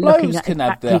think we're looking at... Blokes can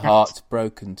have their hearts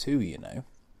broken too, you know.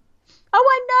 Oh,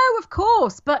 I know, of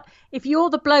course. But if you're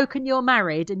the bloke and you're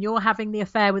married and you're having the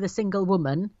affair with a single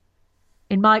woman,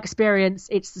 in my experience,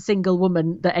 it's the single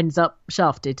woman that ends up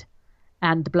shafted,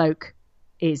 and the bloke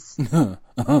is, or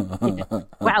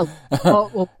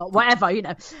whatever,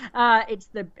 it's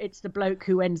the bloke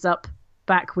who ends up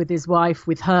back with his wife,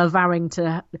 with her vowing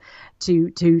to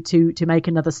make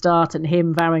another start, and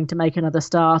him vowing to make another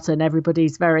start, and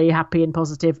everybody's very happy and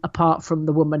positive, apart from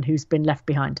the woman who's been left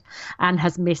behind and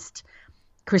has missed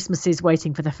Christmases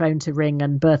waiting for the phone to ring,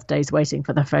 and birthdays waiting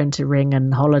for the phone to ring,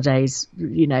 and holidays,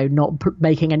 not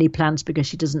making any plans because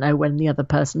she doesn't know when the other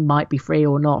person might be free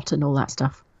or not, and all that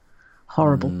stuff.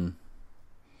 Horrible.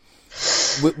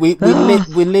 We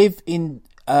live in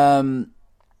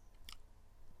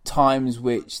times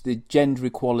which the gender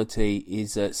equality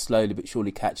is slowly but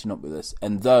surely catching up with us.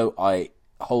 And though I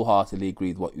wholeheartedly agree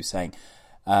with what you're saying,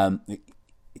 it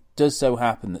does so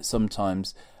happen that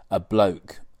sometimes a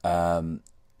bloke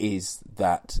is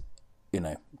that,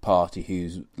 party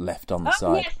who's left on the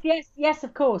side. Yes,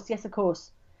 of course.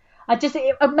 I just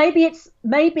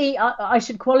maybe I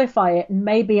should qualify it, and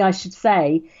maybe I should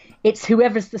say it's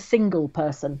whoever's the single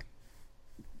person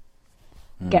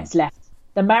gets left.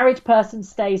 The married person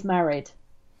stays married.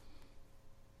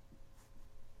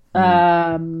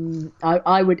 I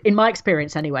would, in my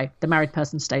experience anyway, the married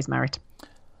person stays married.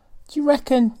 Do you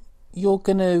reckon you're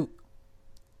going to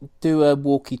do a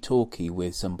walkie-talkie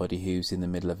with somebody who's in the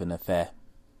middle of an affair?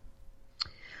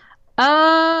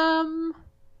 I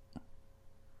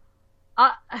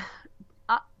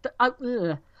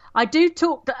do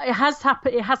talk. It has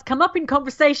happened. It has come up in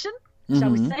conversation,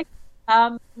 shall we say?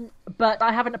 But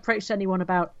I haven't approached anyone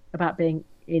about being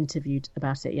interviewed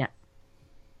about it yet.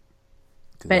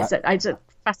 But it's a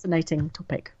fascinating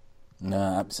topic. No,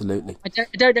 absolutely. I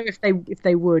don't know if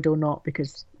they would or not,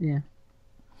 because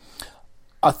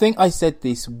I think I said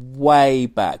this way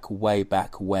back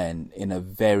when, in a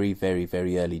very, very,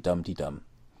 very early Dum-de-Dum.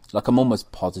 Like, I'm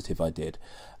almost positive I did.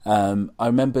 I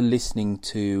remember listening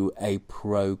to a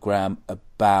programme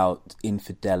about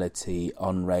infidelity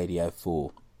on Radio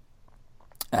 4.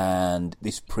 And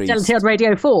this priest... Infidelity on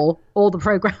Radio 4? Or the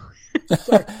programme?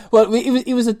 Well,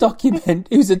 it was a document.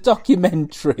 It was a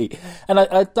documentary. And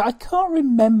I can't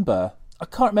remember... I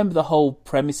can't remember the whole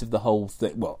premise of the whole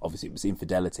thing. Well, obviously it was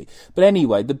infidelity. But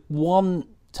anyway, the one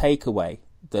takeaway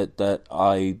that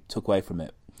I took away from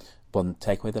it... One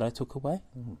takeaway that I took away?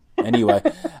 Anyway,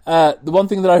 the one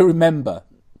thing that I remember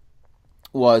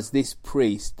was this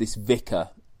priest, this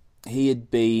vicar. He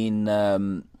had been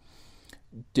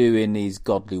doing his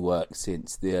godly work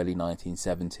since the early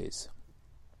 1970s.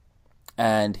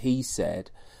 And he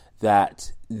said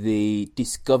that the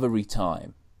discovery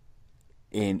time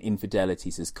in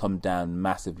infidelities has come down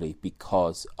massively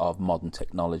because of modern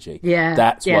technology.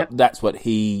 That's what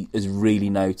he has really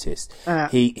noticed.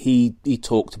 He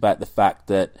talked about the fact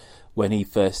that when he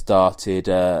first started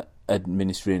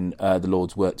administering the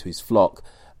Lord's work to his flock,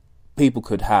 people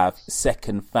could have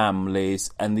second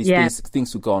families, and these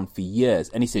things would go on for years.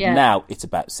 And he said now it's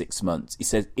about 6 months. He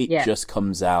says it just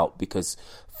comes out because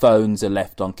phones are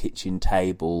left on kitchen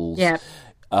tables. Where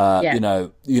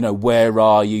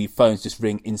are you? Your phones just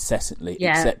ring incessantly,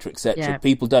 etc., etc.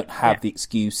 People don't have the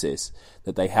excuses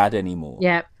that they had anymore.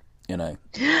 I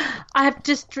have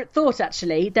just thought,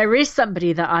 actually, there is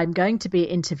somebody that I'm going to be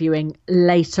interviewing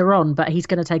later on, but he's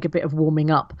going to take a bit of warming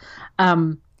up,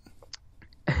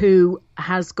 who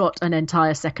has got an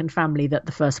entire second family that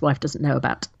the first wife doesn't know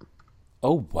about.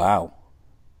 Oh, wow.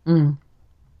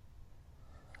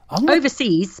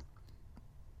 Overseas.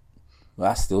 Well,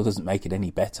 that still doesn't make it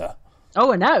any better.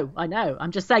 Oh, I know.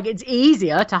 I'm just saying it's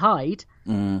easier to hide.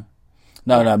 No,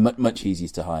 much easier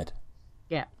to hide.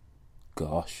 Yeah.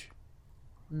 Gosh.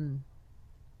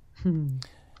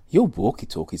 Your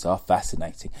walkie-talkies are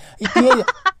fascinating.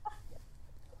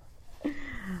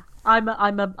 I'm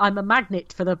a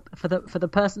magnet for the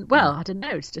person. Well, I don't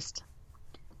know. It's just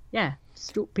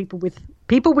people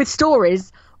with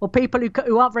stories, or people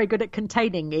who aren't very good at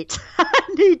containing it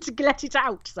need to let it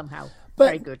out somehow.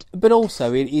 Very good. But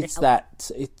also, it's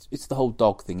the whole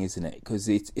dog thing, isn't it? Because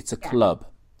it's a club,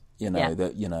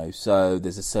 So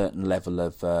there's a certain level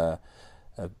of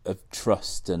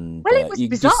trust, and you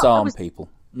disarm people.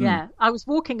 Yeah, I was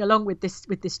walking along with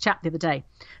this chap the other day,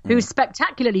 who's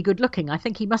spectacularly good looking. I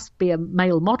think he must be a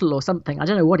male model or something. I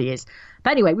don't know what he is.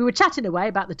 But anyway, we were chatting away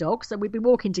about the dogs, and we'd been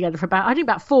walking together for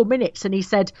about 4 minutes. And he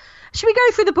said, "Should we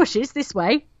go through the bushes this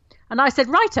way?" And I said,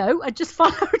 "Righto," and just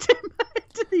followed him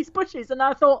into these bushes. And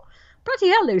I thought, bloody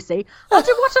hell, Lucy,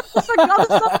 under what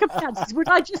other circumstances would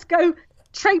I just go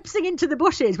traipsing into the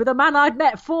bushes with a man I'd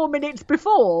met 4 minutes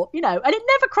before? And it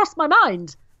never crossed my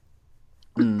mind.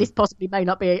 This possibly may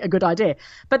not be a good idea,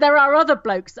 but there are other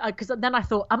blokes. Because then I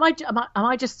thought, am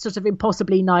I just sort of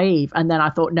impossibly naive? And then I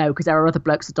thought, no, because there are other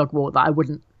blokes at dog walk that I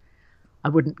wouldn't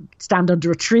stand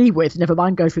under a tree with. Never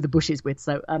mind go through the bushes with.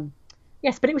 So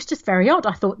yes, but it was just very odd.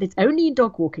 I thought it's only in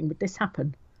dog walking would this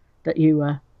happen, that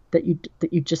you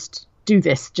just do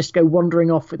this, just go wandering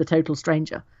off with a total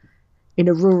stranger in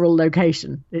a rural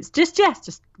location. It's just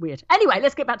weird. Anyway,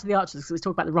 let's get back to the Archers because we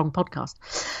talked about the wrong podcast.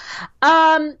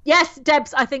 Yes,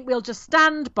 Debs, I think we'll just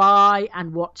stand by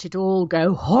and watch it all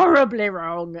go horribly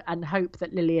wrong and hope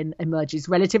that Lilian emerges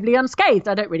relatively unscathed.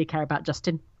 I don't really care about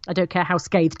Justin. I don't care how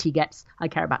scathed he gets. I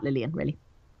care about Lilian, really.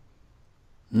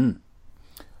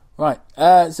 Right.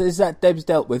 So is that Debs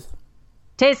dealt with?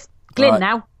 Tis. Glyn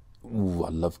now. Ooh, I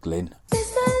love Glyn.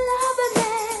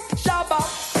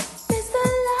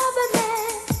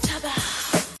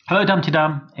 Hello Dumpty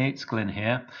Dum, it's Glyn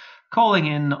here, calling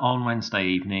in on Wednesday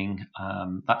evening.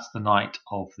 That's the night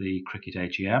of the cricket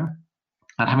AGM,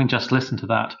 and having just listened to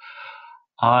that,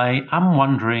 I am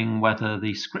wondering whether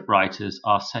the scriptwriters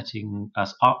are setting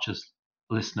us Archers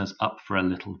listeners up for a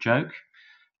little joke.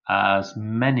 As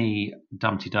many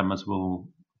Dumpty Dummers will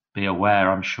be aware,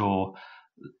 I'm sure,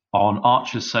 on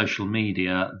Archer's social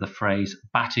media, the phrase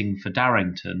batting for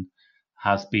Darrington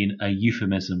has been a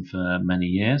euphemism for many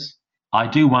years. I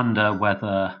do wonder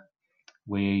whether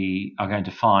we are going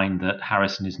to find that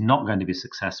Harrison is not going to be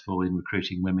successful in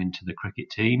recruiting women to the cricket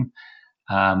team.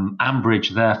 Ambridge,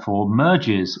 therefore,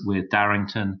 merges with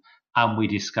Darrington, and we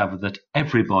discover that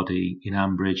everybody in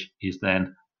Ambridge is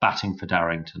then batting for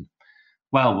Darrington.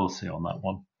 Well, we'll see on that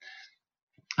one.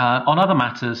 On other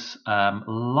matters,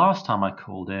 last time I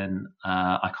called in,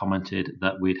 I commented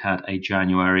that we'd had a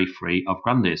January free of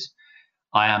Grundys.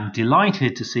 I am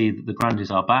delighted to see that the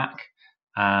Grundys are back,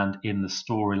 and in the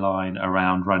storyline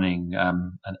around running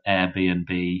an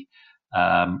Airbnb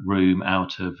room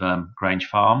out of Grange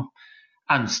Farm.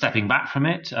 And stepping back from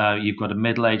it, you've got a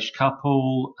middle-aged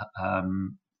couple,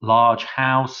 large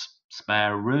house,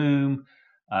 spare room,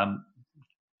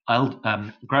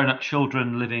 grown-up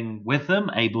children living with them,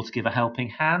 able to give a helping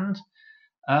hand.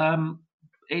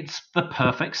 It's the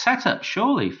perfect setup,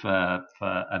 surely, for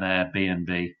an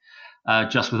Airbnb.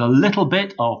 Just with a little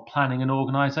bit of planning and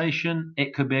organisation,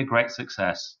 it could be a great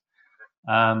success.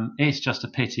 It's just a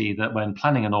pity that when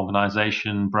planning and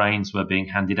organisation brains were being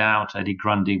handed out, Eddie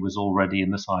Grundy was already in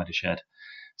the cider shed.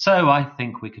 So I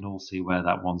think we can all see where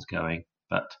that one's going.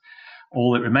 But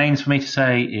all that remains for me to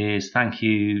say is thank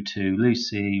you to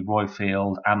Lucy,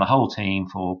 Royfield and the whole team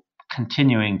for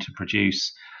continuing to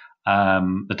produce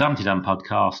the Dumpty Dum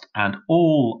podcast and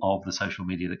all of the social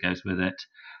media that goes with it.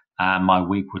 My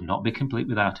week would not be complete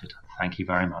without it. Thank you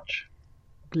very much.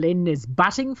 Glyn is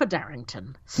batting for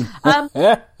Darrington.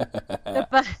 The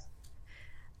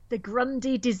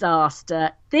Grundy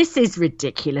disaster. This is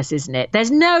ridiculous, isn't it?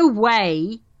 There's no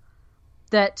way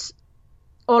that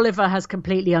Oliver has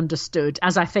completely understood,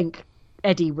 as I think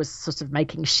Eddie was sort of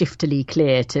making shiftily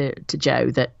clear to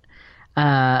Joe, that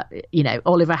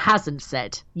Oliver hasn't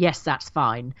said, yes, that's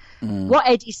fine. What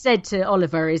Eddie said to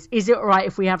Oliver is it all right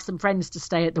if we have some friends to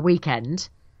stay at the weekend?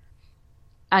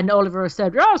 And Oliver has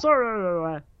said, yes,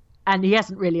 and he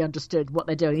hasn't really understood what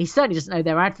they're doing. He certainly doesn't know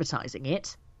they're advertising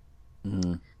it.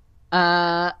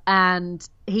 And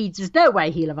there's no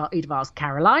way he'd have asked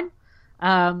Caroline.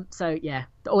 So, yeah,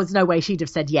 there's no way she'd have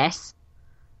said yes.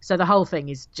 So the whole thing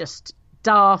is just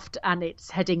daft, and it's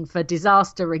heading for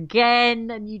disaster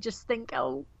again, and you just think,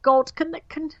 oh God,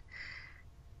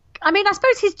 I mean, I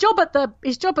suppose his job at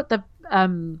the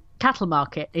cattle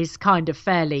market is kind of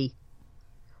fairly.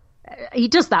 He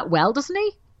does that well, doesn't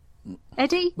he,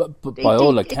 Eddie? But by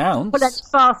all accounts, well, any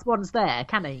fast ones there,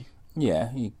 can he?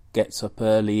 Yeah, he gets up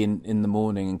early in the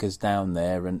morning and goes down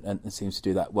there and seems to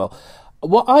do that well.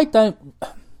 What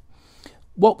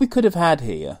we could have had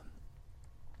here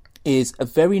is a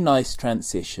very nice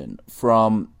transition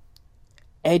from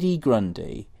Eddie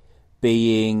Grundy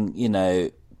being,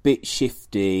 bit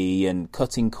shifty and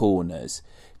cutting corners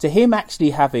to him actually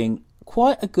having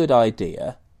quite a good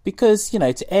idea, because, to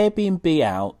Airbnb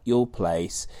out your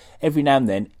place every now and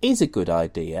then is a good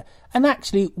idea. And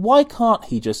actually, why can't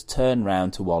he just turn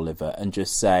round to Oliver and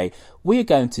just say, we're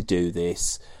going to do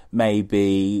this,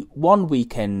 maybe one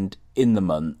weekend in the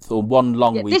month or one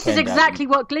long weekend. This is exactly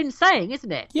what Glyn's saying,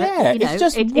 isn't it? Yeah, it's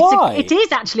just why. It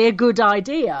is actually a good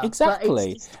idea.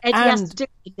 Exactly. Eddie has to do it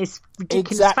in this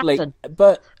ridiculous fashion.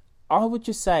 But I would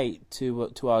just say to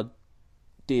our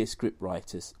dear script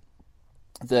writers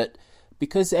that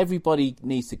because everybody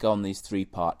needs to go on these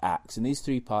 3-part acts, and these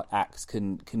 3-part acts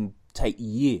can take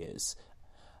years,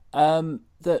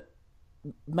 that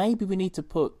maybe we need to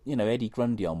put, Eddie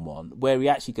Grundy on one where he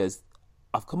actually goes,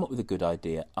 I've come up with a good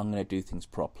idea, I'm going to do things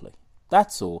properly.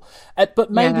 That's all. But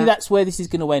maybe that's where this is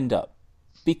going to end up.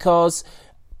 Because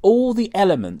all the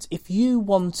elements, if you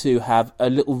want to have a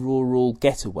little rural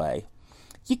getaway,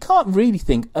 you can't really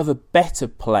think of a better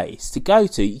place to go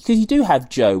to, because you do have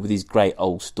Joe with his great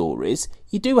old stories.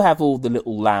 You do have all the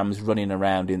little lambs running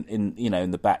around in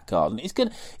the back garden. It's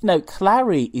gonna,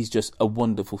 Clary is just a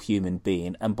wonderful human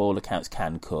being, and by all accounts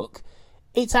can cook.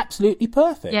 It's absolutely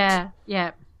perfect. Yeah.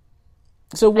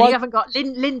 So why you haven't got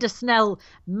Linda Snell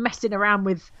messing around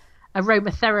with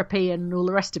aromatherapy and all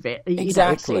the rest of it?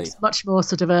 Exactly. It's much more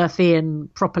sort of earthy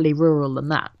and properly rural than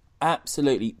that.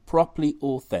 Absolutely, properly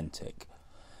authentic.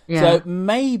 Yeah. So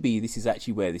maybe this is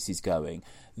actually where this is going.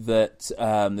 That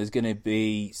there's going to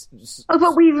be. Oh,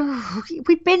 but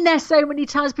we've been there so many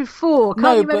times before.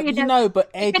 But Eddie's you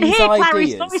can hear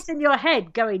Clary's voice in your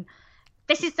head going,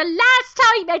 "This is the last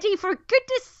time, Eddie. For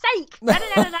goodness sake!"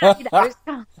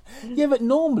 Yeah, but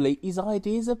normally his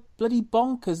ideas are bloody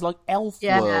bonkers, like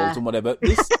Elfworld and whatever.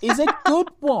 This is a good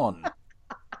one.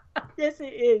 Yes,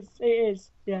 it is. It is.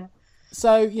 Yeah.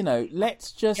 So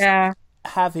let's just.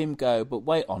 Have him go, but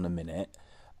wait on a minute.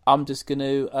 I'm just going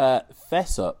to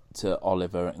fess up to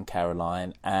Oliver and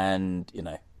Caroline and,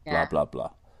 blah, blah, blah.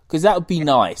 Because that would be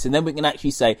nice. And then we can actually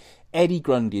say Eddie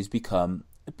Grundy has become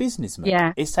a businessman.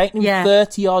 Yeah. It's taken him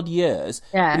 30-odd years,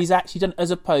 but he's actually done, as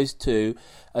opposed to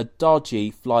a dodgy,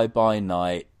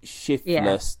 fly-by-night,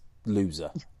 shiftless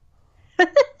loser.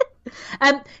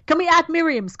 Can we add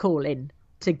Miriam's call in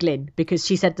to Glyn? Because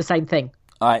she said the same thing.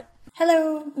 All right.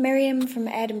 Hello, Miriam from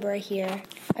Edinburgh here.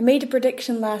 I made a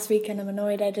prediction last week and I'm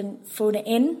annoyed I didn't phone it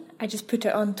in. I just put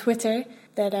it on Twitter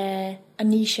that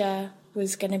Anisha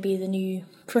was going to be the new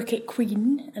cricket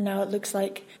queen, and now it looks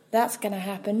like that's going to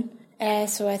happen.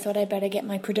 So I thought I'd better get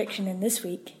my prediction in this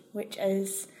week, which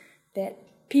is that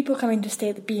people coming to stay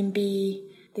at the B&B,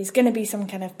 there's going to be some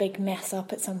kind of big mess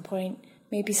up at some point.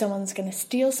 Maybe someone's going to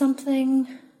steal something.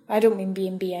 I don't mean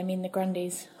B&B, I mean the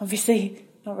Grundys. Obviously,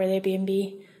 not really a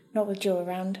B&B. Not with Joe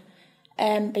around.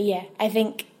 But yeah, I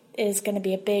think it's going to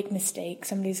be a big mistake.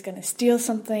 Somebody's going to steal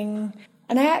something.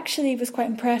 And I actually was quite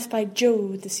impressed by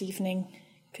Joe this evening,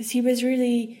 because he was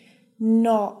really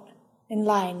not in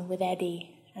line with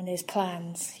Eddie and his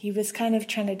plans. He was kind of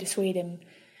trying to dissuade him.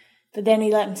 But then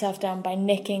he let himself down by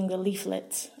nicking the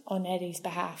leaflets on Eddie's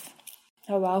behalf.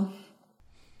 Oh well.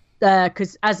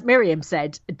 Because as Miriam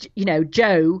said,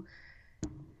 Joe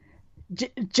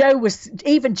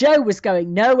was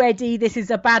going, no, Eddie, this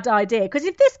is a bad idea. Because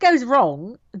if this goes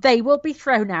wrong, they will be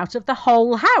thrown out of the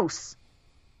whole house.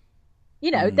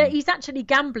 He's actually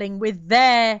gambling with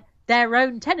their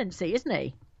own tenancy, isn't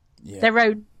he? Yeah.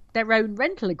 Their own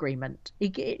rental agreement.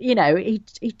 He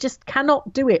just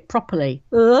cannot do it properly.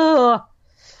 Ugh.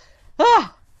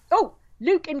 Oh,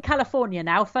 Luke in California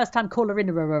now. First time caller in.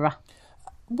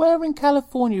 Where in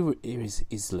California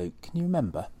is Luke? Can you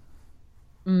remember?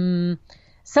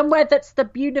 Somewhere that's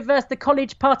the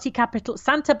college party capital,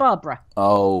 Santa Barbara.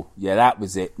 Oh, yeah, that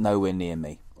was it. Nowhere near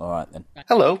me. All right, then.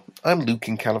 Hello, I'm Luke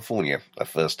in California, a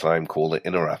first-time caller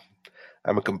innerer.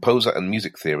 I'm a composer and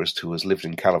music theorist who has lived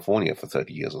in California for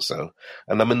 30 years or so,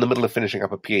 and I'm in the middle of finishing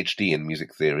up a PhD in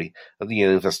music theory at the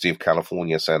University of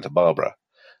California, Santa Barbara,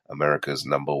 America's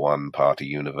 #1 party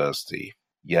university.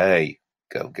 Yay,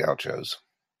 go Gauchos.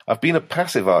 I've been a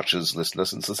passive Archers listener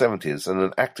since the 70s and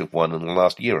an active one in the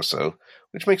last year or so,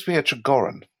 which makes me a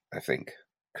Chigoran, I think.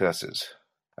 Curses.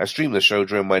 I stream the show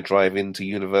during my drive into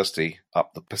university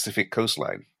up the Pacific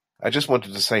coastline. I just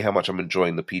wanted to say how much I'm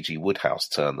enjoying the P.G. Woodhouse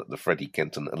turn that the Freddie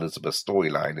Kenton Elizabeth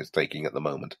storyline is taking at the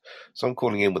moment, so I'm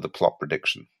calling in with a plot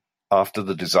prediction. After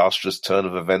the disastrous turn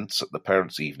of events at the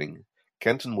parents' evening,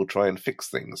 Kenton will try and fix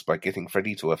things by getting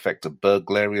Freddie to effect a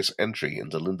burglarious entry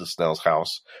into Linda Snell's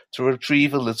house to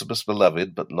retrieve Elizabeth's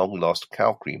beloved but long-lost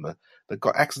cow creamer that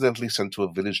got accidentally sent to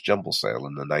a village jumble sale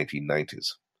in the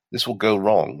 1990s. This will go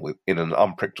wrong in an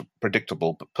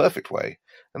unpredictable but perfect way,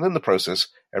 and in the process,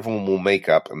 everyone will make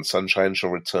up and sunshine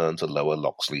shall return to Lower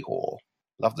Loxley Hall.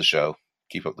 Love the show.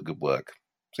 Keep up the good work.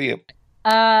 See you.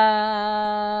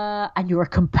 And you're a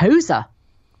composer.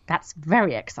 That's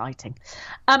very exciting.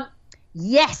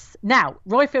 Yes. Now,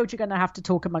 Royfield, you're going to have to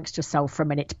talk amongst yourself for a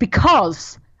minute,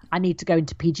 because I need to go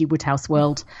into PG Wodehouse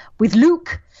world with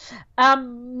Luke.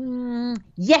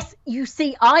 Yes, you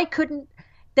see, I couldn't.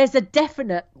 There's a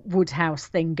definite Wodehouse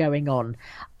thing going on.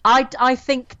 I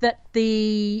think that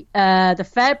the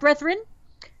Fair Brethren,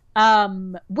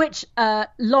 which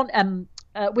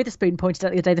Witherspoon pointed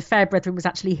out the other day, the Fair Brethren was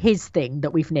actually his thing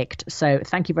that we've nicked. So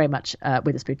thank you very much,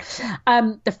 Witherspoon.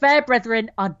 The Fair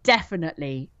Brethren are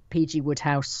definitely PG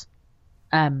Wodehouse.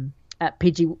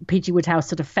 PG Wodehouse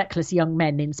sort of feckless young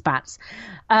men in spats.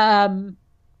 And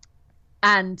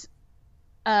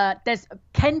there's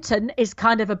Kenton is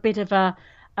kind of a bit of a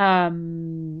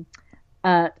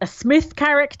Smith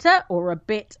character, or a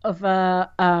bit of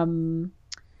a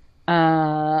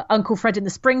Uncle Fred in the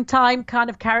Springtime kind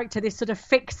of character, this sort of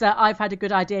fixer. I've had a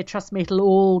good idea, trust me, it'll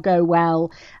all go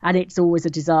well, and it's always a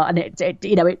disaster.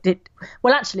 And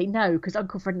well, actually no, because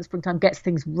Uncle Fred in the Springtime gets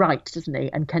things right, doesn't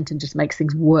he? And Kenton just makes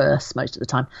things worse most of the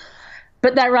time.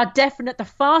 But there are the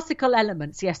farcical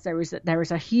elements. Yes, there is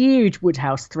a huge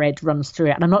Wodehouse thread runs through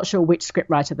it, and I'm not sure which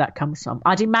scriptwriter that comes from.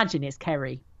 I'd imagine it's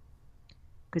Kerry,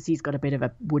 because he's got a bit of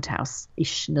a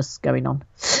Wodehouse-ishness going on.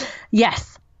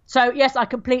 Yes. So yes, I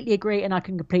completely agree, and I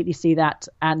can completely see that.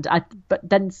 But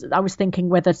then I was thinking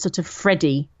whether sort of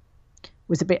Freddie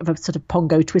was a bit of a sort of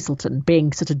Pongo Twistleton,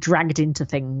 being sort of dragged into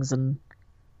things and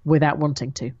without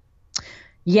wanting to.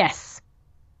 Yes.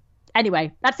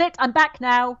 Anyway, that's it. I'm back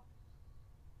now.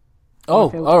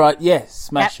 Oh, all right. Yes,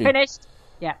 smashing. Yeah, finished.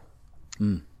 Yeah.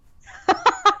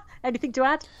 Anything to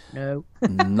add? No.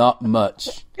 Not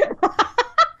much.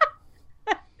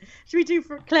 Should we do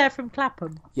Claire from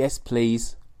Clapham? Yes,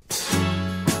 please.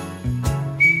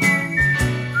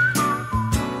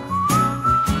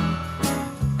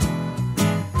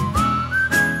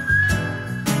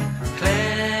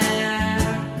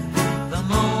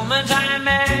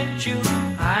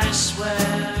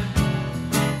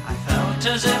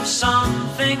 As if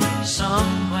something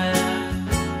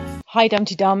somewhere. Hi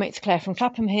Dumpty Dum, it's Claire from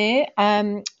Clapham here.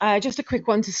 Just a quick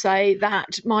one to say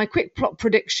that my quick plot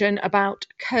prediction about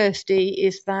Kirsty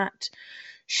is that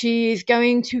she is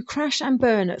going to crash and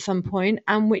burn at some point,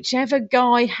 and whichever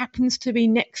guy happens to be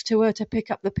next to her to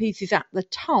pick up the pieces at the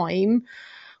time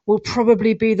will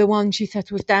probably be the one she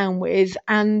settles down with,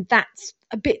 and that's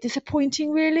a bit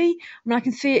disappointing, really. I mean, I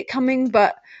can see it coming,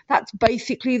 but that's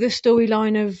basically the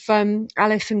storyline of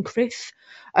Alice and Chris.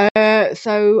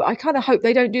 So I kind of hope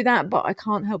they don't do that, but I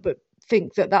can't help but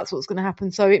think that that's what's going to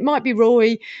happen. So it might be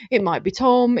Roy, it might be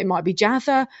Tom, it might be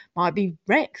Jazza, might be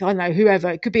Rex, I don't know, whoever,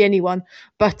 it could be anyone.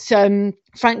 But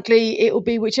frankly, it will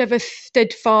be whichever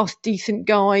steadfast, decent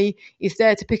guy is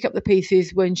there to pick up the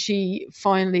pieces when she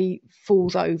finally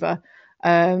falls over,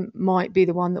 might be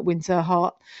the one that wins her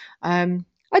heart.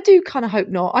 I do kind of hope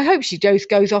not. I hope she just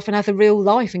goes off and has a real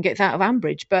life and gets out of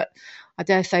Ambridge, but I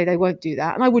dare say they won't do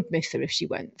that. And I would miss her if she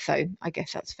went. So I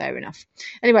guess that's fair enough.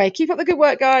 Anyway, keep up the good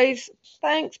work, guys.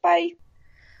 Thanks. Bye.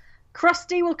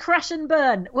 Krusty will crash and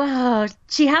burn. Well,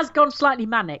 she has gone slightly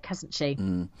manic, hasn't she?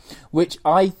 Which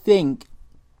I think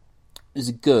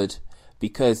is good,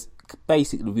 because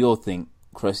basically we all think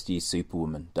Krusty is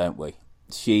Superwoman, don't we?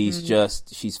 She's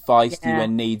she's feisty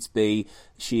when needs be.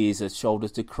 She is a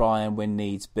shoulders to cry on when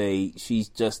needs be. She's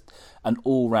just an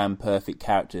all-round perfect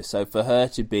character. So for her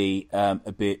to be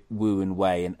a bit woo and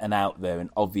way and out there and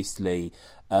obviously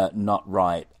not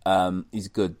right is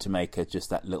good to make her just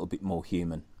that little bit more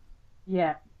human.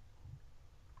 Yeah.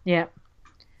 Yeah.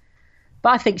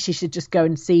 But I think she should just go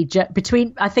and see...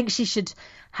 I think she should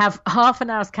have half an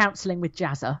hour's counselling with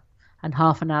Jazza and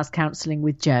half an hour's counselling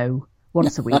with Joe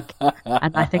once a week,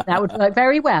 and I think that would work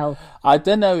very well. I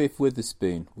don't know if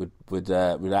Witherspoon would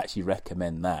actually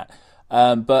recommend that,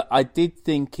 but I did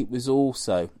think it was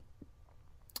also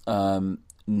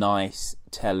nice,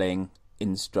 telling,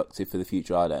 instructive for the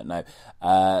future. I don't know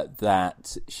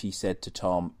that she said to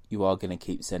Tom, "You are going to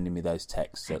keep sending me those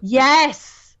texts."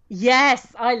 Yes,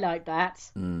 I like that.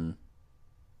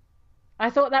 I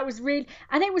thought that was really,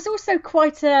 and it was also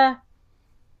quite a.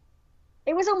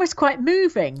 It was almost quite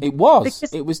moving. It was.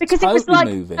 Because it was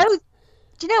totally moving. Oh,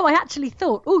 do you know, I actually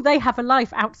thought, they have a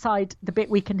life outside the bit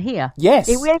we can hear. Yes.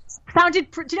 It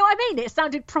sounded, do you know what I mean? It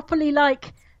sounded properly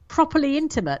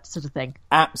intimate sort of thing.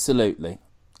 Absolutely.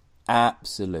 Oh,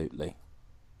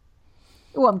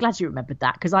 I'm glad you remembered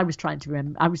that, because I was trying to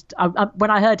remember. When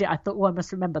I heard it, I thought, I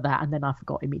must remember that, and then I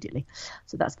forgot immediately.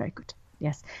 So that's very good.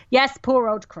 Yes, poor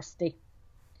old Krusty.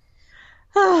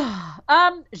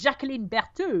 Jacqueline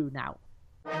Berthoud now.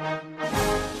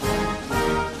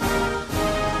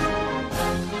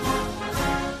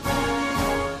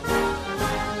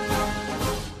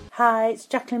 Hi, it's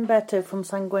Jacqueline Berthoud from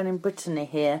St. Gwen in Brittany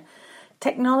here.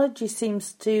 Technology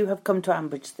seems to have come to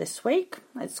Ambridge this week.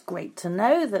 It's great to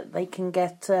know that they can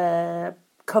get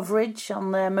coverage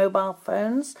on their mobile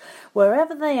phones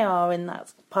wherever they are in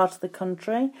that part of the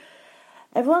country.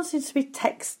 Everyone seems to be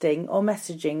texting or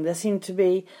messaging. There seems to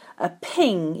be a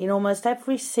ping in almost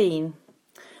every scene.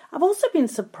 I've also been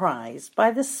surprised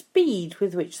by the speed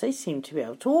with which they seem to be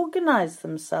able to organise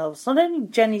themselves. Not only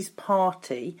Jenny's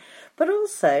party, but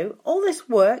also all this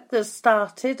work that's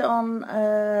started on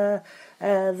the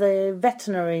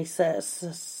veterinary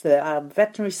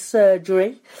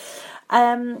surgery.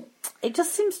 It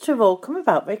just seems to have all come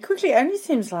about very quickly. It only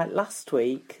seems like last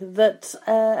week that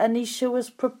Anisha was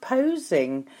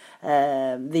proposing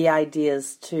the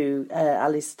ideas to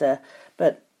Alistair,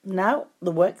 but now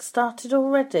the work started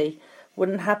already.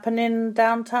 Wouldn't happen in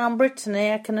downtown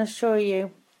Brittany, I can assure you.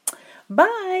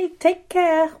 Bye, take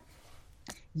care.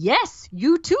 Yes,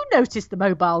 you too noticed the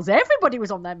mobiles. Everybody was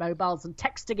on their mobiles and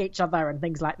texting each other and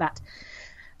things like that.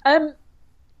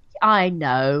 I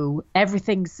know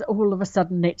everything's all of a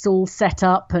sudden it's all set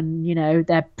up and, you know,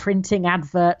 they're printing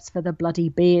adverts for the bloody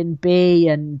B&B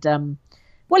and,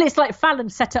 well, it's like Fallon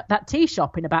set up that tea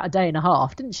shop in about a day and a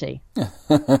half, didn't she? There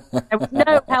was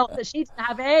no health, she didn't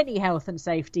have any health and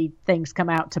safety things come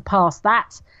out to pass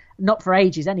that, not for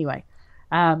ages anyway.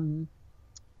 You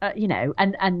know,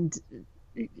 and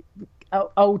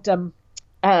old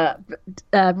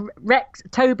Rex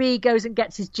Toby goes and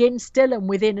gets his gin still, and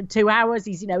within 2 hours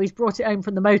he's brought it home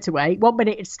from the motorway. 1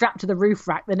 minute it's strapped to the roof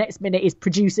rack, the next minute is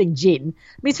producing gin.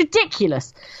 I mean, it's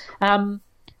ridiculous.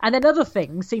 And then other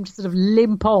things seem to sort of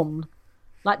limp on,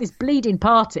 like this bleeding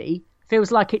party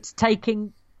feels like it's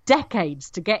taking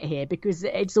decades to get here because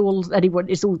it's all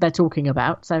they're talking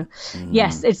about. So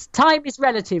yes, time is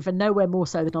relative, and nowhere more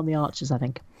so than on the Archers, I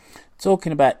think.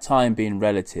 Talking about time being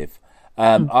relative,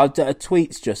 a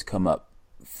tweet's just come up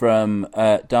from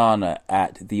Dana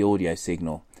at The Audio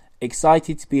Signal.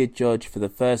 Excited to be a judge for the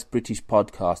first British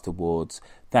Podcast Awards.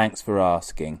 Thanks for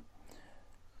asking.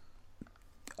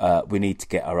 We need to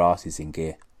get our asses in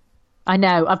gear. I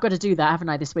know. I've got to do that, haven't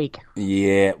I, this week?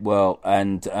 Yeah, well,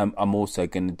 and I'm also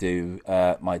going to do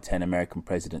my 10 American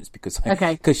presidents because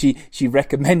she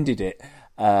recommended it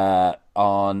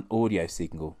on Audio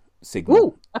Signal.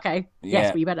 Ooh, okay. Yeah.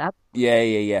 Yes, well, you better have.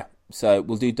 Yeah. So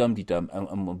we'll do Dum Dum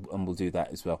and we'll do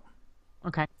that as well.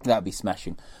 Okay. That'd be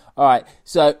smashing. All right.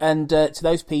 So, and to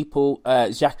those people,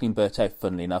 Jacqueline Berthaud,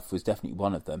 funnily enough, was definitely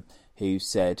one of them who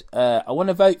said, I want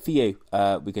to vote for you.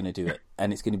 We're going to do it.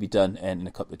 And it's going to be done in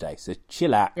a couple of days. So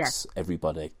chillax,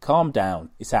 everybody. Calm down.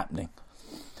 It's happening.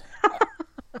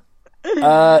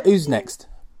 Who's next?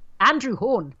 Andrew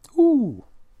Horn. Ooh.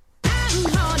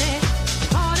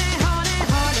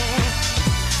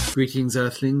 Greetings,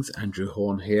 Earthlings. Andrew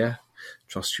Horn here.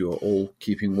 Trust you are all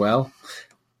keeping well.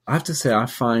 I have to say, I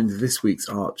find this week's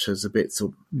Archers a bit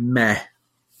sort of meh.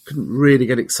 Couldn't really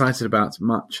get excited about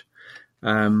much.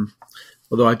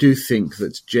 Although I do think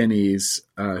that Jenny's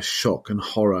shock and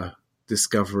horror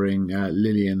discovering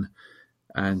Lillian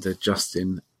and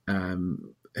Justin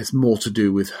has more to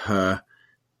do with her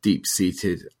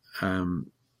deep-seated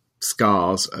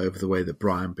scars over the way that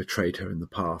Brian betrayed her in the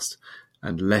past,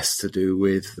 and less to do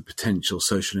with the potential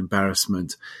social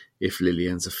embarrassment if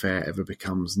Lillian's affair ever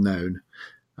becomes known.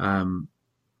 They're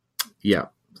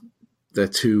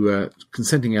two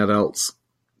consenting adults.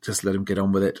 Just let them get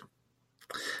on with it.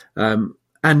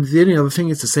 And the only other thing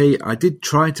is to say I did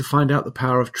try to find out the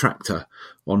power of Tractor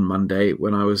on Monday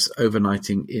when I was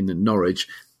overnighting in Norwich.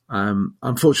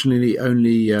 Unfortunately,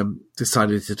 only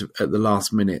decided it at the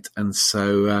last minute. And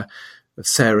so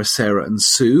Sarah and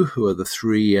Sue, who are the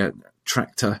three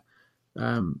Tractor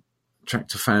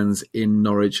fans in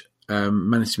Norwich,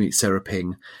 managed to meet Sarah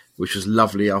Ping, which was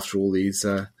lovely after all these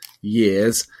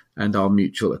years and our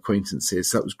mutual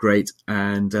acquaintances. So that was great.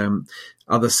 And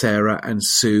other Sarah and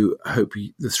Sue, hope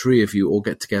the three of you all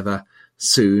get together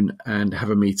soon and have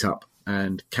a meet up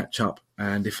and catch up.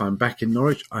 And if I'm back in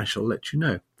Norwich, I shall let you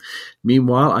know.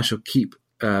 Meanwhile, I shall keep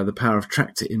the power of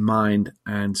Tractor in mind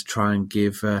and try and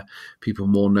give people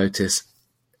more notice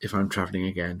if I'm travelling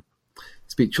again.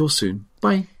 Speak to you all soon.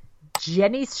 Bye.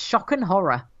 Jenny's shock and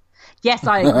horror. Yes,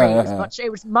 I agree. It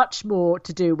was much more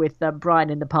to do with Brian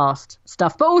in the past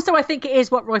stuff. But also I think it is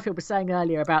what Roifield was saying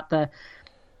earlier about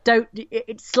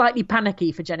it's slightly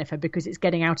panicky for Jennifer because it's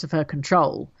getting out of her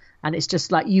control. And it's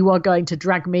just like, you are going to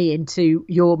drag me into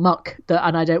your muck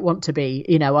and I don't want to be.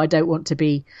 I don't want to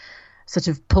be sort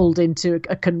of pulled into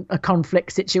a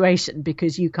conflict situation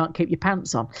because you can't keep your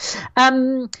pants on.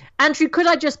 Andrew, could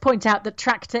I just point out that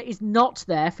Tractor is not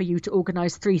there for you to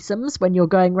organise threesomes when you're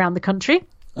going around the country?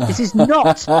 This is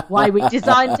not why we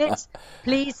designed it.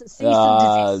 Please cease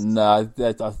and desist. No,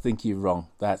 I think you're wrong.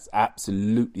 That's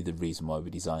absolutely the reason why we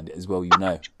designed it as well, you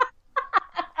know.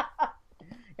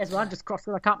 Yes, well, I'm just cross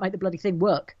because I can't make the bloody thing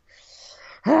work.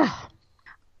 Can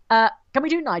we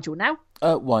do Nigel now?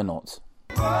 Why not?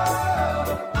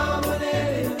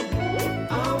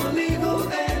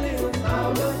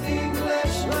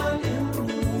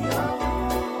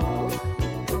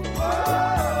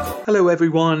 Hello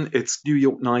everyone, it's New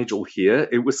York Nigel here.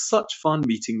 It was such fun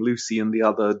meeting Lucy and the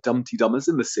other Dumpty Dummers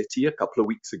in the city a couple of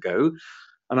weeks ago.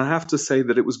 And I have to say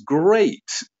that it was great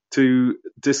to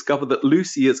discover that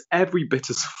Lucy is every bit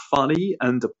as funny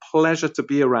and a pleasure to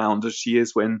be around as she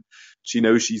is when she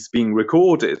knows she's being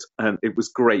recorded. And it was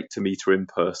great to meet her in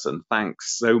person.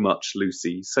 Thanks so much,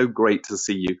 Lucy. So great to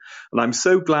see you. And I'm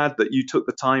so glad that you took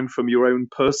the time from your own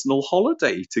personal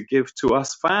holiday to give to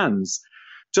us fans.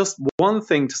 Just one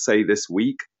thing to say this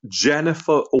week,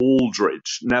 Jennifer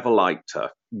Aldridge, never liked her.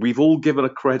 We've all given her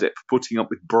credit for putting up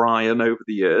with Brian over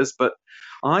the years, but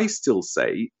I still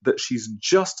say that she's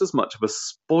just as much of a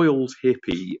spoiled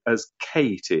hippie as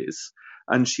Kate is.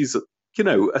 And she's,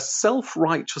 a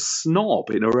self-righteous snob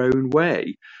in her own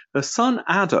way. Her son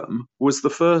Adam was the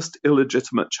first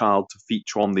illegitimate child to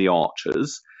feature on The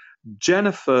Archers.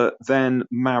 Jennifer then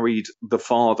married the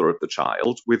father of the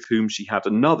child, with whom she had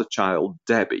another child,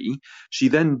 Debbie. She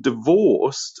then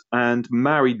divorced and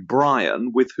married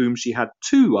Brian, with whom she had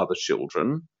two other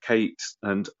children, Kate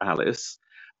and Alice,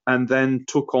 and then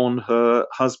took on her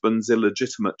husband's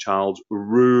illegitimate child,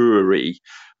 Rory.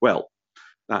 Well,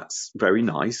 that's very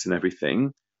nice and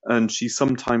everything. And she's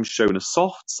sometimes shown a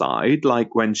soft side,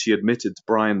 like when she admitted to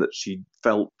Brian that she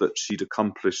felt that she'd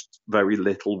accomplished very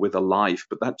little with her life,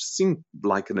 but that just seemed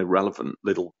like an irrelevant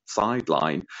little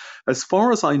sideline. As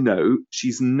far as I know,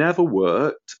 she's never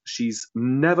worked. She's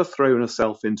never thrown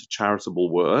herself into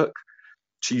charitable work.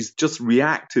 She's just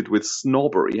reacted with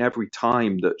snobbery every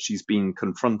time that she's been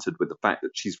confronted with the fact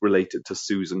that she's related to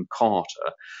Susan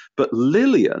Carter. But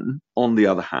Lillian, on the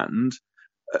other hand,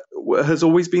 has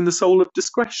always been the soul of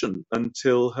discretion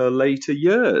until her later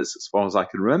years, as far as I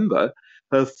can remember.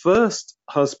 Her first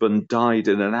husband died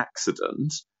in an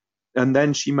accident, and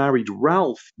then she married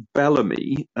Ralph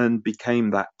Bellamy and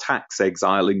became that tax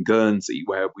exile in Guernsey,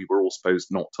 where we were all supposed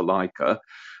not to like her.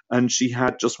 And she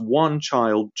had just one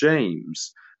child,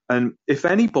 James. And if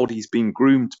anybody's been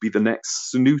groomed to be the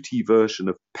next snooty version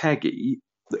of Peggy,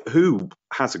 who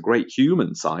has a great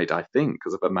human side, I think,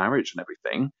 because of her marriage and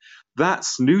everything, that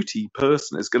snooty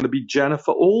person is going to be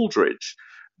Jennifer Aldridge.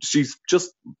 She's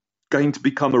just going to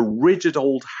become a rigid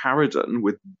old harridan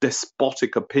with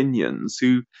despotic opinions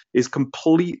who is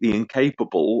completely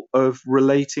incapable of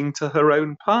relating to her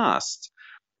own past.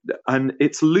 And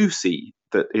it's Lucy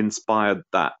that inspired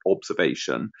that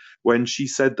observation when she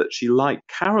said that she liked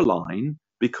Caroline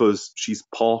because she's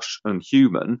posh and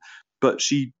human, but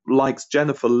she likes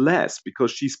Jennifer less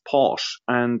because she's posh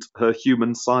and her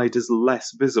human side is less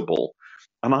visible.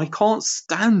 And I can't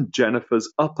stand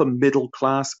Jennifer's upper middle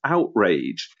class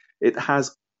outrage. It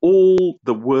has all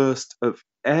the worst of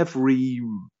every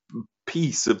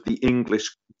piece of the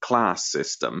English class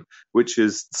system, which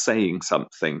is saying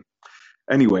something.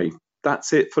 Anyway,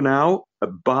 that's it for now.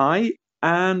 Bye,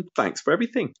 and thanks for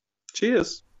everything.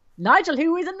 Cheers. Nigel,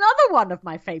 who is another one of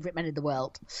my favourite men in the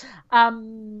world.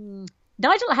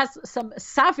 Nigel has some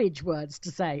savage words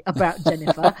to say about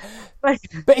Jennifer.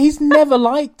 But he's never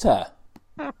liked her.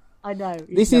 I know.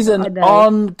 This is an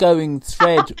ongoing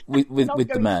thread with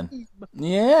the man. Theme.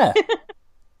 Yeah.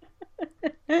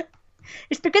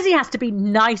 It's because he has to be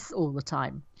nice all the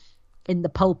time in the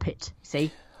pulpit,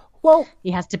 see? Well, he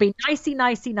has to be nicey,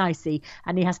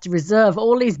 and he has to reserve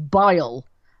all his bile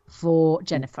for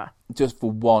Jennifer. Just for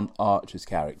one Archer's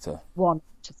character. One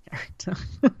Archer's character.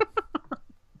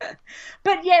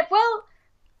 But yeah, well,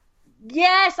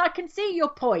 yes, I can see your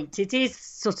point. It is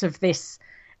sort of this,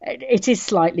 it is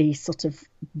slightly sort of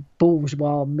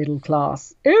bourgeois middle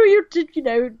class. Oh,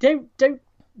 don't,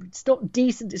 it's not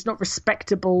decent, it's not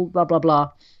respectable, blah, blah,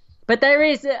 blah. But there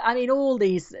is, I mean, all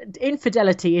these,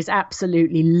 infidelity is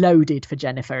absolutely loaded for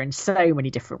Jennifer in so many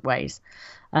different ways.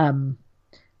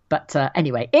 But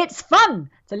anyway, it's fun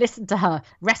to listen to her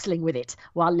wrestling with it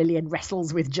while Lillian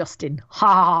wrestles with Justin.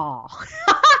 Ha!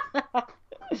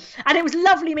 And it was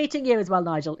lovely meeting you as well,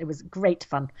 Nigel. It was great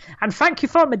fun. And thank you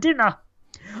for my dinner.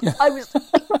 I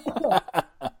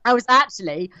was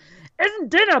actually...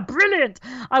 Isn't dinner brilliant?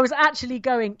 I was actually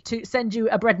going to send you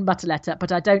a bread and butter letter,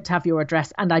 but I don't have your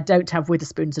address and I don't have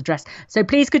Witherspoon's address. So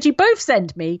please, could you both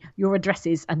send me your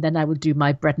addresses and then I will do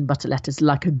my bread and butter letters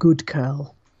like a good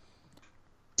girl.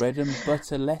 Bread and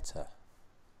butter letter?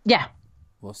 Yeah.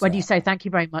 When you say thank you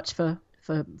very much for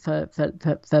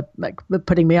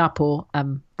putting me up or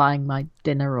buying my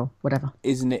dinner or whatever.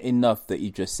 Isn't it enough that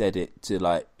you just said it to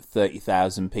like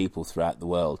 30,000 people throughout the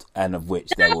world, and of which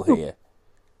they will hear?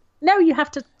 No, you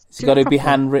have to. It's got to be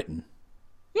handwritten.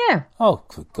 Yeah. Oh,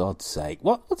 for God's sake!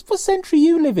 What century are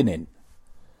you living in?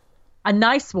 A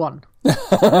nice one.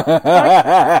 That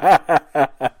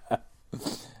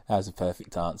was a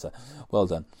perfect answer. Well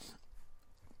done.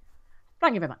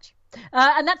 Thank you very much.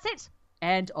 And that's it.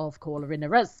 End of Caller in a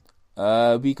Res.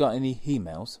 We got any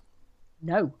emails?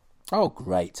 No. Oh,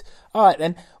 great. All right,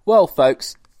 then. Well,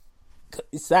 folks,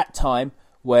 it's that time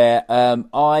where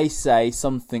I say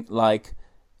something like,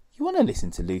 you want to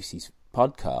listen to Lucy's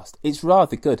podcast? It's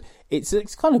rather good.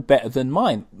 It's kind of better than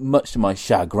mine, much to my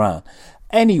chagrin.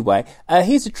 Anyway,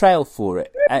 here's a trail for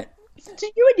it. Listen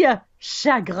to you and your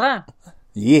chagrin.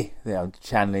 Yeah, I'm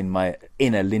channeling my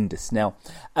inner Linda Snell.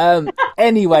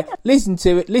 Anyway, listen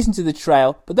to it, listen to the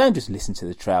trail, but don't just listen to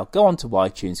the trail. Go on to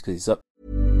iTunes because it's up.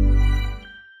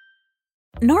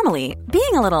 Normally,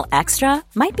 being a little extra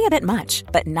might be a bit much,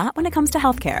 but not when it comes to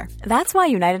healthcare. That's why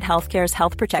United Healthcare's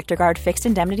Health Protector Guard fixed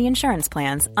indemnity insurance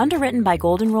plans, underwritten by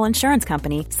Golden Rule Insurance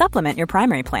Company, supplement your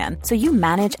primary plan so you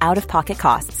manage out-of-pocket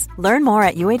costs. Learn more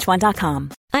at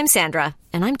UH1.com. I'm Sandra,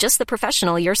 and I'm just the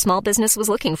professional your small business was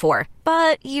looking for.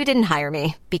 But you didn't hire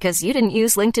me because you didn't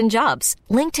use LinkedIn Jobs.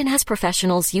 LinkedIn has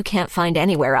professionals you can't find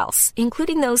anywhere else,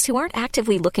 including those who aren't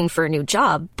actively looking for a new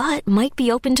job, but might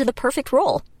be open to the perfect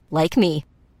role, like me.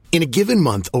 In a given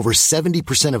month, over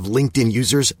 70% of LinkedIn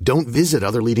users don't visit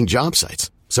other leading job sites.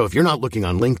 So if you're not looking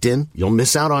on LinkedIn, you'll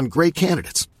miss out on great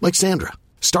candidates like Sandra.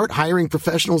 Start hiring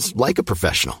professionals like a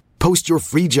professional. Post your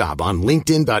free job on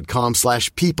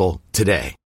linkedin.com/people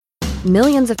today.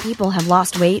 Millions of people have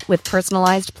lost weight with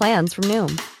personalized plans from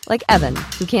Noom. Like Evan,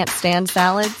 who can't stand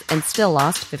salads and still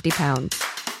lost 50 pounds.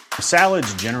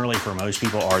 Salads generally for most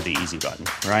people are the easy button,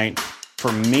 right?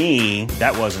 For me,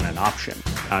 that wasn't an option.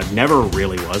 I never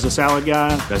really was a salad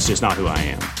guy. That's just not who I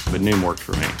am. But Noom worked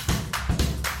for me.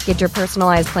 Get your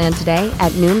personalized plan today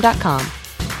at Noom.com.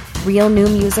 Real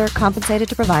Noom user compensated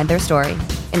to provide their story.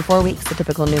 In 4 weeks, the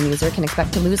typical Noom user can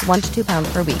expect to lose 1 to 2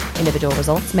 pounds per week. Individual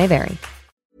results may vary.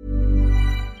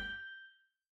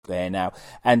 There now.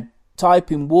 And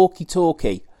type in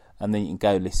walkie-talkie, and then you can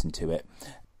go listen to it.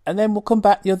 And then we'll come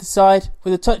back the other side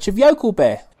with a touch of Yokel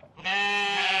Bear.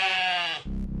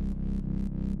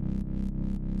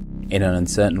 In an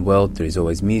uncertain world, there is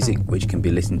always music which can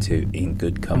be listened to in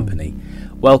good company.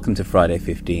 Welcome to Friday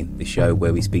 15, the show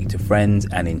where we speak to friends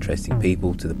and interesting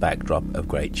people to the backdrop of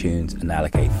great tunes and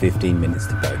allocate 15 minutes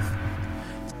to both.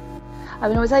 I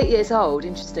mean, I was 8 years old,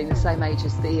 interesting, the same age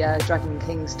as the Dragon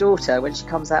King's daughter when she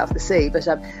comes out of the sea. But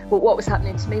what was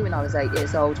happening to me when I was 8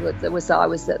 years old was that I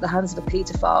was at the hands of a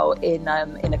paedophile in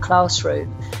a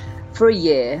classroom for a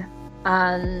year.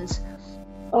 And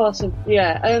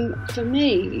for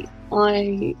me,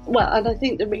 I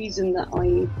think the reason that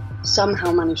I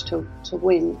somehow managed to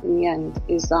win in the end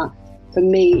is that for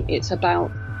me it's about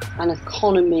an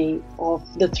economy of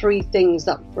the three things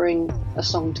that bring a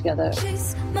song together.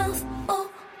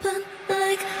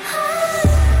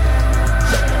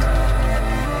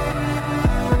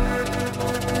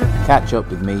 Catch up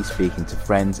with me speaking to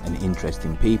friends and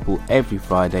interesting people every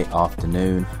Friday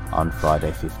afternoon on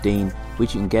Friday 15,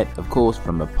 which you can get, of course,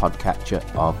 from a podcatcher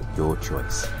of your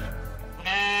choice.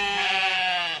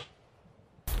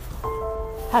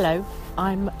 Hello,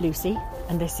 I'm Lucy,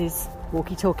 and this is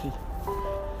Walkie Talkie.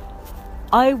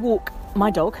 I walk my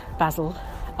dog, Basil,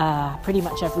 pretty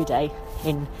much every day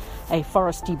in a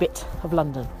foresty bit of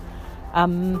London.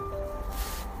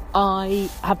 I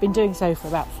have been doing so for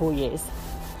about 4 years.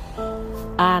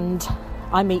 And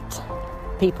I meet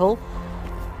people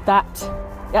that,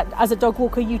 as a dog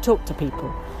walker, you talk to people.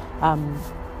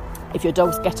 If your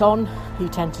dogs get on, you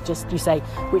tend to you say,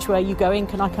 which way are you going?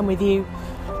 Can I come with you?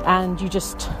 And you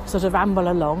just sort of amble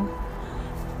along.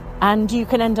 And you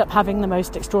can end up having the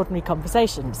most extraordinary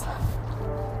conversations.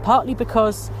 Partly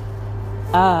because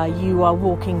you are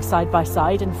walking side by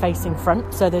side and facing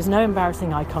front, so there's no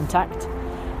embarrassing eye contact.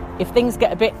 If things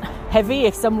get a bit heavy,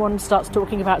 if someone starts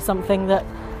talking about something that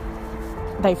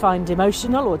they find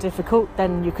emotional or difficult,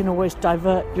 then you can always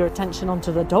divert your attention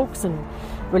onto the dogs and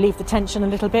relieve the tension a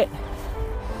little bit.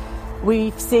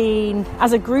 We've seen,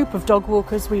 as a group of dog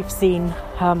walkers, we've seen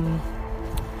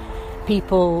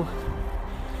people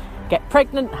get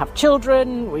pregnant, have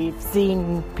children. We've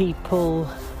seen people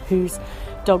whose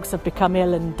dogs have become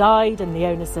ill and died, and the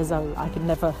owner says, "Oh, I can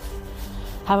never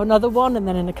have another one," and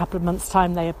then in a couple of months'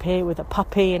 time they appear with a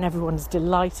puppy and everyone's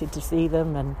delighted to see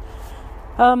them. And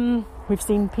We've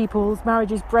seen people's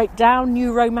marriages break down,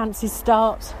 new romances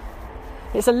start.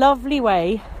 It's a lovely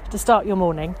way to start your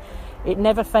morning. It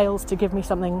never fails to give me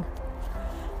something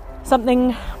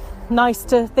nice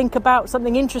to think about,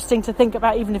 something interesting to think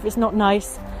about, even if it's not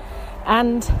nice.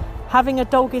 And having a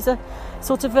dog is a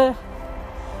sort of a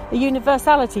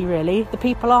universality, really. The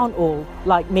people aren't all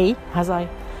like me, as I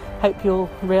hope you'll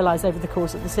realise over the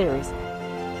course of the series.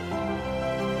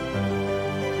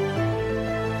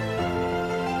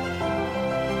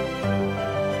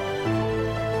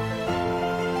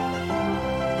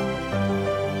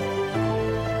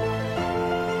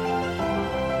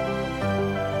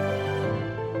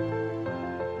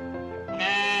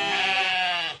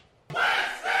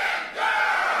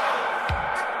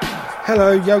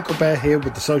 Hello, Yokel Bear here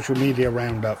with the social media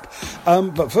roundup.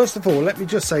 But first of all, let me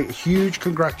just say a huge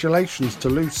congratulations to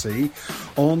Lucy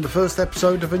on the first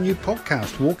episode of a new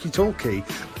podcast, Walkie Talkie.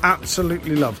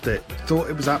 Absolutely loved it. Thought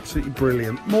it was absolutely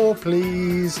brilliant. More,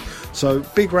 please. So,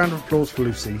 big round of applause for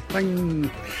Lucy.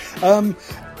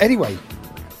 Anyway,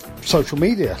 social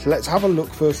media. Let's have a look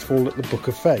first of all at the Book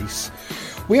of Face.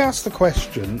 We asked the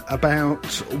question about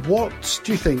what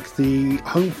do you think the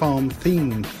home farm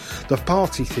theme, the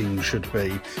party theme should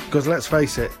be? Because let's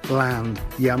face it, land.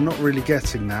 Yeah, I'm not really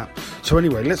getting that. So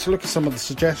anyway, let's look at some of the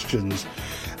suggestions.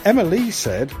 Emma Lee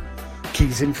said,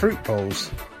 keys in fruit bowls.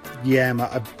 Yeah,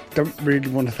 I don't really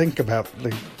want to think about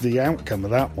the outcome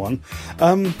of that one.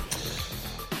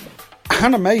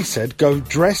 Hannah May said, go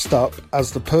dressed up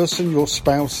as the person your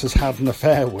spouse has had an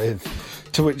affair with.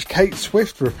 To which Kate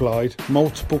Swift replied,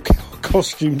 multiple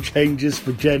costume changes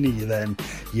for Jenny then.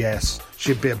 Yes,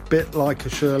 she'd be a bit like a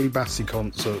Shirley Bassey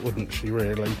concert, wouldn't she,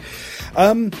 really?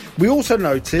 We also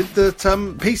noted that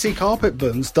PC Carpet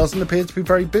Burns doesn't appear to be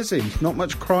very busy. Not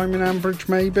much crime in Ambridge,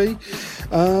 maybe.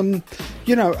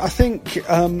 I think...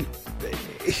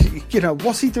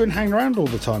 what's he doing hanging around all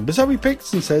the time? But Zoe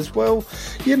Pixton says, well,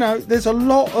 there's a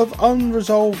lot of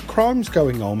unresolved crimes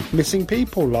going on. Missing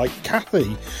people like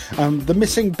Kathy, the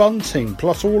missing Bunting,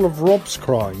 plus all of Rob's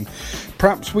crime.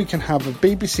 Perhaps we can have a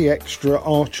BBC Extra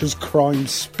Archer's crime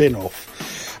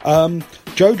spin-off.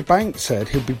 Joe DeBank said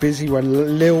he'll be busy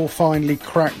when Lil finally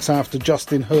cracks after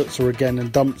Justin hurts her again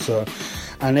and dumps her.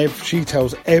 And she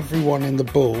tells everyone in the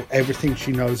Bull everything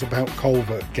she knows about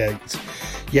Culvert Gate.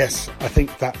 Yes, I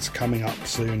think that's coming up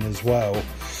soon as well.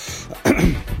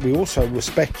 We also were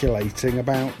speculating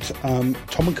about Tom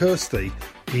and Kirsty.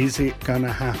 Is it going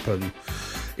to happen?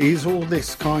 Is all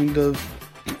this kind of,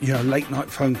 late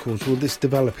night phone calls, will this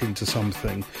develop into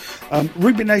something?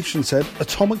 Ruby Nation said, a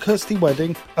Tom and Kirsty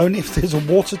wedding, only if there's a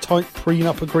watertight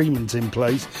prenup agreement in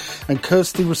place and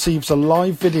Kirsty receives a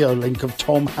live video link of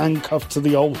Tom handcuffed to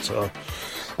the altar.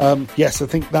 Yes, I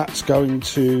think that's going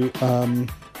to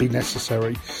be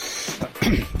necessary.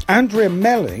 Andrea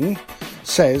Melling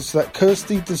says that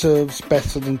Kirsty deserves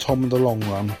better than Tom in the long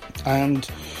run, and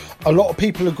a lot of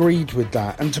people agreed with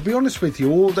that. And to be honest with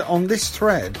you, on this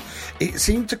thread, it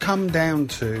seemed to come down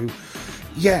to,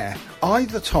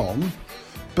 either Tom,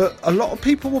 but a lot of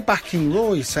people were backing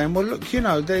Roy, saying, well, look,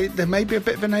 there may be a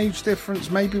bit of an age difference,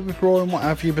 maybe with Roy and what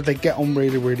have you, but they get on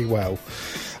really, really well.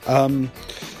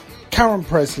 Karen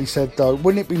Presley said, though,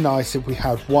 wouldn't it be nice if we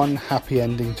had one happy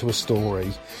ending to a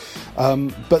story?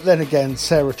 But then again,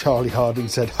 Sarah Charlie Harding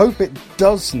said, hope it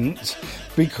doesn't,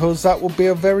 because that would be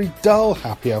a very dull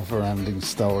happy ever ending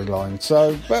storyline.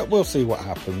 So, but we'll see what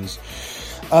happens.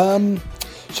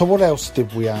 So what else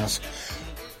did we ask?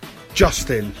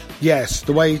 Justin, yes,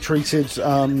 the way he treated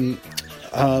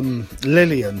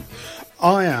Lillian.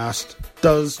 I asked,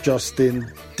 does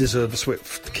Justin deserve a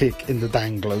swift kick in the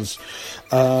danglers?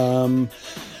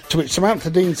 To which Samantha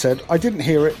Dean said, I didn't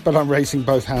hear it, but I'm raising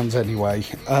both hands anyway.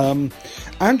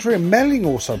 Andrea Melling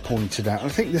also pointed out, and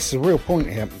I think this is a real point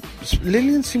here,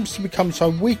 Lillian seems to become so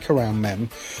weak around men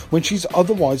when she's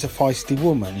otherwise a feisty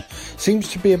woman.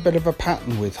 Seems to be a bit of a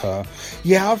pattern with her.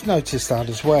 Yeah, I've noticed that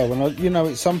as well. And,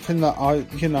 it's something that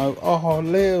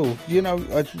Lil,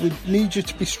 I would need you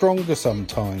to be stronger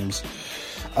sometimes.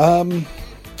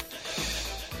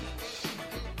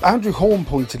 Andrew Horn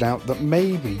pointed out that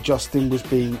maybe Justin was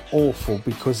being awful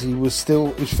because he was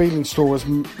feeling sore as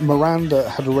Miranda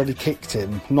had already kicked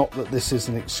him. Not that this is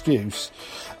an excuse.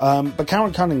 But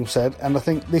Karen Cunningham said, and I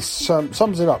think this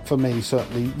sums it up for me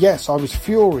certainly, yes, I was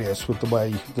furious with the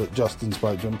way that Justin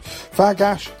spoke to him.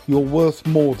 Fagash, you're worth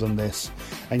more than this.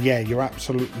 And yeah, you're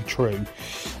absolutely true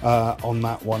on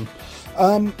that one.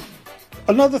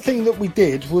 Another thing that we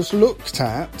did was looked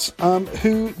at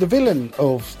who the villain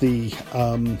of the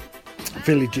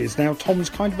village is. Now, Tom's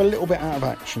kind of a little bit out of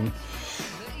action.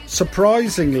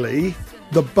 Surprisingly,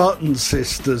 the Button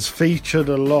sisters featured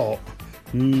a lot.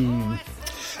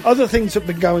 Other things that have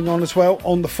been going on as well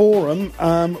on the forum,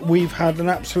 we've had an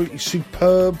absolutely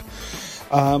superb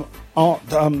art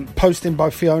posting by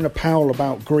Fiona Powell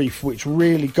about grief, which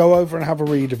really, go over and have a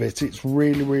read of it. It's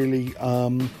really,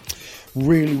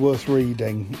 really worth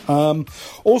reading.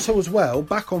 Also as well,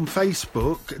 back on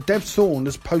Facebook, Dev Thorne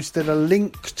has posted a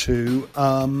link to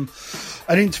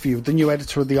an interview with the new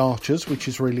editor of The Archers, which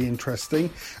is really interesting.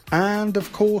 And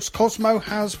of course, Cosmo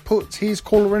has put his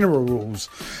Caller Innerer rules,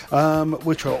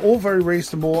 which are all very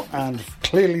reasonable and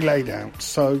clearly laid out.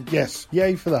 So yes,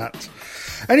 yay for that.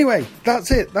 Anyway,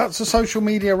 that's it. That's the social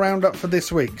media roundup for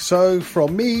this week. So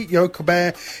from me, Yoko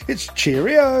Bear, it's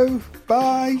cheerio.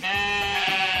 Bye.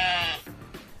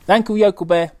 Thank you, Yoko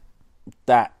Bear.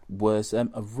 That was a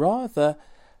rather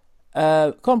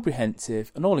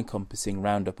comprehensive and all-encompassing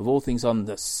roundup of all things on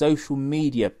the social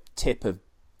media tip of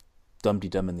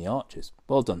Dum-de-Dum and the Archers.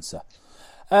 Well done, sir.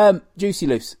 Juicy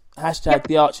Loose, hashtag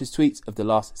the Archers tweets of the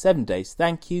last 7 days.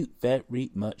 Thank you very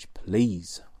much,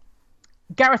 please.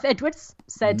 Gareth Edwards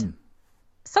said,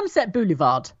 Sunset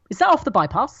Boulevard. Is that off the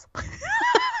bypass?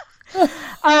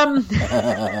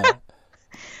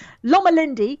 Loma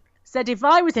Lindy said, if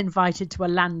I was invited to a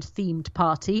land-themed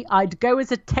party, I'd go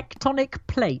as a tectonic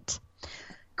plate.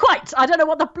 Quite. I don't know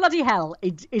what the bloody hell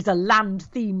is a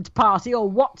land-themed party, or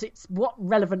what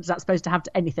relevance that's supposed to have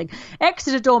to anything.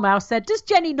 Exeter Dormouse said, does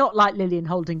Jenny not like Lillian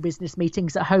holding business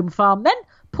meetings at home farm then?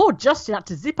 Poor Justin had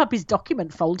to zip up his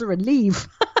document folder and leave.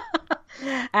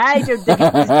 I don't think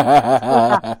it's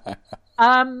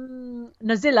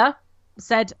Nazilla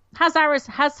said,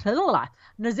 Nazilla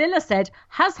said,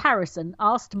 has Harrison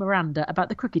asked Miranda about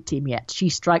the cricket team yet? She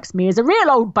strikes me as a real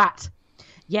old bat.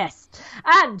 Yes.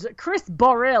 And Chris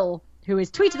Borrell, who is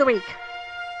Tweet of the Week,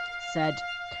 said,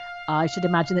 I should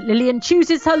imagine that Lillian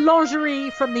chooses her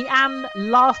lingerie from the Anne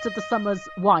Last of the Summer's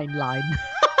wine line.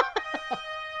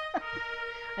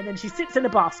 And then she sits in a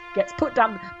basket, gets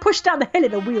pushed down the hill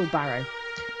in a wheelbarrow.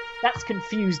 That's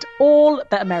confused all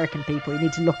the American people. You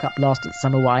need to look up Last of the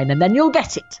Summer Wine, and then you'll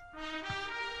get it.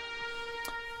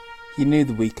 You knew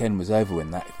the weekend was over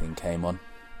when that thing came on.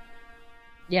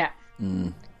 Yeah.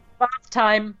 Bath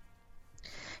time.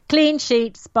 Clean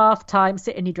sheets, bath time,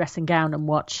 sit in your dressing gown and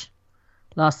watch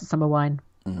Last of the Summer Wine.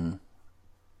 And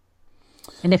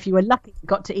if you were lucky, you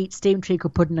got to eat steamed treacle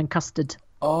pudding and custard.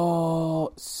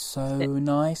 Oh, so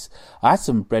nice. I had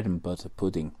some bread and butter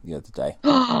pudding the other day.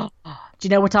 Do you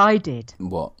know what I did?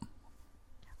 What?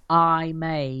 I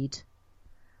made,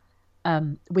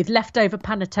 with leftover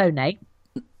panettone,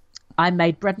 I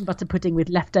made bread and butter pudding with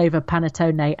leftover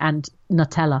panettone and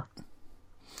Nutella.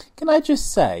 Can I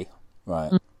just say,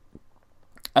 right,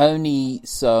 only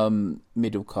some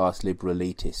middle-class liberal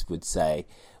elitists would say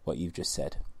what you've just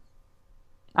said.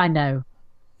 I know.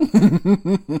 I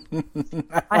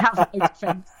have no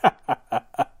defence. I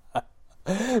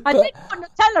did put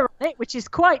Nutella on it, which is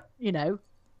quite, not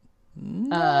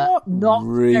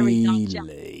really. Very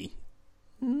nice.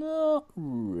 Not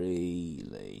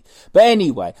really. But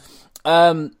anyway,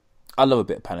 I love a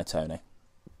bit of panettone.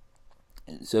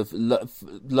 So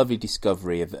lovely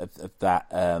discovery of that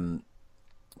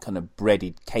kind of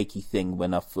breaded, cakey thing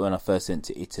when I first went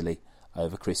to Italy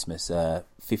over Christmas,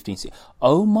 15.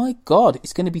 Oh my God,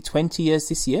 it's going to be 20 years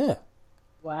this year.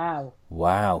 Wow.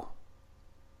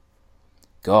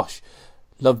 Gosh,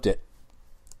 loved it.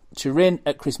 Turin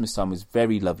at Christmas time was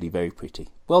very lovely, very pretty.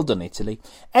 Well done, Italy.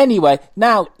 Anyway,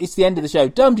 now it's the end of the show.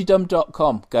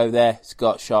 Dumdydum.com. Go there. It's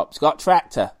got shop. It's got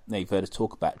Tractor. Now, you've heard us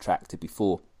talk about Tractor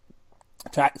before.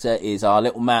 Tractor is our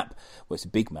little map. Well, it's a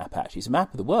big map, actually. It's a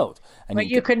map of the world. And where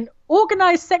you can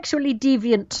organise sexually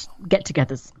deviant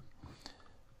get-togethers.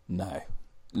 No.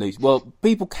 Well,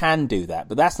 people can do that,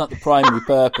 but that's not the primary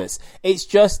purpose. It's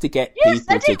just to get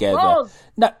people together.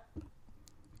 No,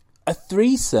 a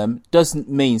threesome doesn't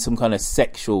mean some kind of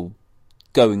sexual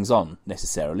goings-on,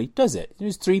 necessarily, does it?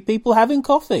 There's 3 people having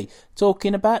coffee,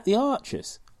 talking about the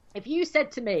Archers. If you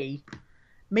said to me,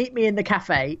 meet me in the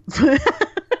cafe...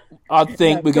 I'd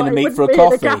think we're going to meet for a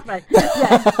coffee. Yes,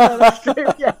 no, that's true.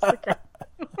 Yes, okay.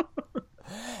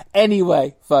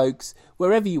 Anyway, folks,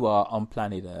 wherever you are on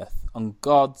planet Earth, on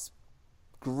God's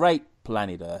great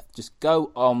planet Earth, just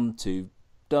go on to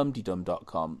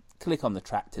dumdydum.com, click on the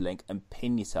Tractor link and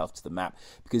pin yourself to the map,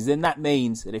 because then that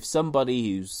means that if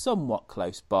somebody who's somewhat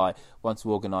close by wants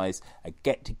to organise a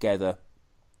get-together,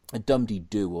 a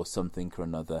dum-de-doo or something or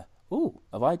another. Ooh,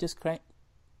 have I just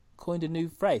coined a new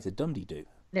phrase, a dum-de-doo?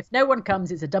 And if no one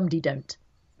comes, it's a dum-de-don't.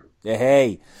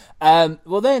 Hey.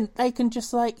 Well, then they can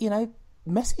just,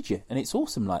 message you, and it's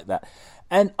awesome like that.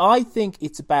 And I think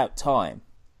it's about time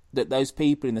that those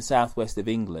people in the southwest of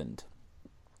England,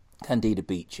 Candida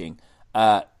Beeching,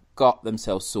 got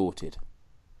themselves sorted.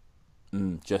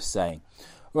 Just saying.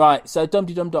 Right, so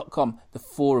dumdydum.com, the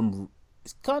forum.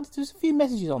 There's a few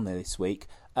messages on there this week,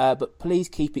 but please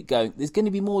keep it going. There's going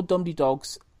to be more Dumdy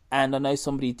Dogs, and I know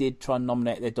somebody did try and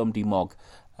nominate their Dumdy Mog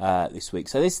this week.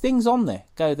 So there's things on there.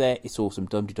 Go there. It's awesome.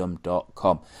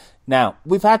 dumdydum.com. Now,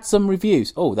 we've had some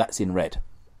reviews. Oh, that's in red.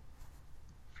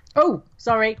 Oh,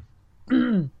 sorry.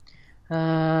 Oh,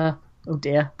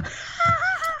 dear.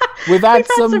 We've had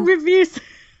some reviews.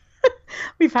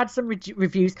 We've had some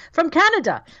reviews from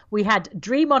Canada. We had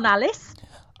Dream on Alice.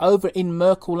 Over in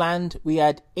Merkelland, we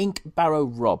had Ink Barrow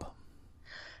Rob.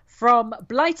 From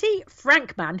Blighty,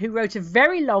 Frankman, who wrote a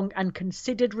very long and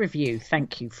considered review.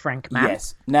 Thank you, Frankman.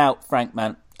 Yes. Now,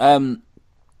 Frankman,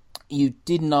 you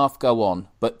didn't half go on,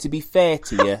 but to be fair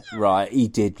to you, right, he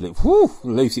did.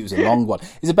 Lucy, it was a long one.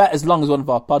 It's about as long as one of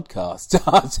our podcasts,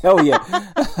 I'll tell you.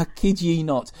 Kid ye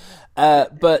not.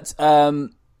 But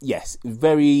yes,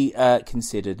 very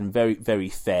considered and very, very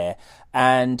fair.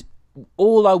 And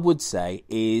all I would say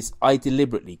is I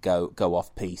deliberately go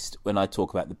off-piste when I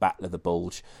talk about the Battle of the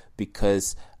Bulge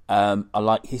because I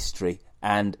like history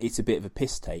and it's a bit of a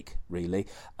piss take, really.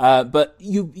 But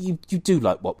you do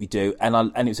like what we do,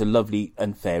 and it was a lovely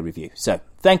and fair review. So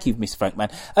thank you, Miss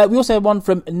Frankman. We also have one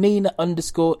from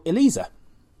Nina_Eliza.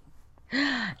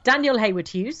 Daniel Hayward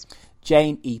Hughes.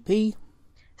 Jane EP.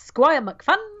 Squire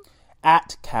McFun.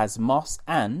 At Casmos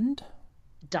and...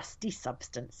 Dusty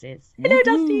Substances. Hello,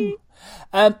 Dusty.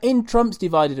 In Trump's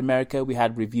divided America, we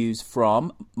had reviews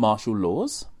from Marshall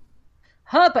Laws,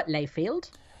 Herbert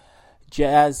Layfield,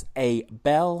 Jazz A.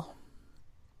 Bell,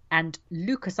 and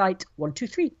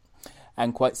Lucasite123.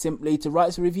 And quite simply, to write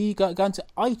us a review, you go onto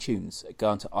iTunes. Go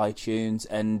onto iTunes,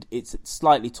 and it's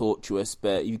slightly tortuous,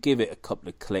 but you give it a couple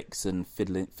of clicks and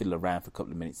fiddle around for a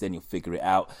couple of minutes, then you'll figure it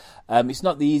out. It's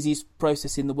not the easiest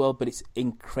process in the world, but it's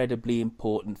incredibly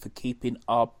important for keeping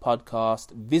our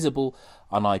podcast visible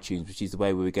on iTunes, which is the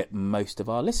way we get most of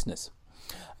our listeners.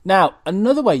 Now,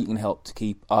 another way you can help to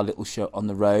keep our little show on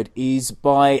the road is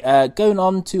by going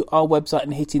on to our website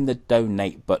and hitting the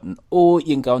donate button, or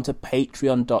you can go on to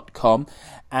patreon.com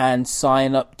and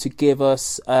sign up to give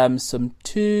us some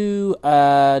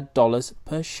 $2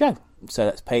 per show. So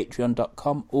that's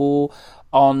patreon.com or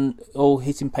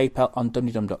hitting PayPal on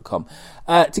dumdydum.com.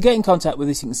 To get in contact with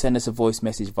us, you can send us a voice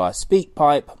message via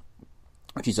SpeakPipe,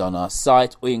 which is on our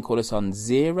site, or you can call us on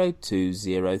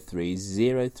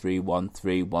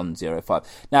 020303133105.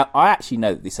 Now, I actually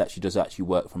know that this does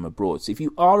work from abroad. So if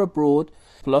you are abroad,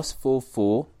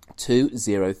 +44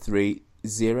 203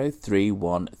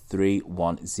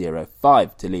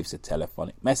 0313105 to leave us a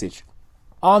telephonic message.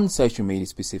 On social media,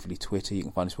 specifically Twitter, you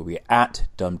can find us where we're at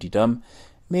dumdydum.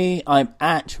 Me, I'm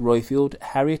at Royfield.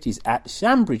 Harriet is at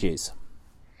Shambridges.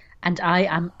 And I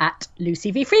am at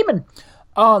Lucy V. Freeman.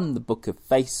 On the Book of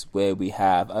Face, where we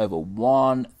have over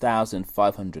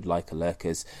 1,500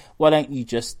 like-a-lurkers, why don't you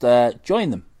just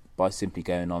join them by simply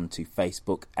going on to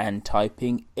Facebook and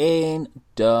typing in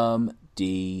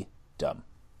Dumdydum.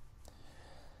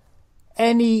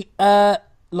 Any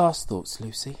last thoughts,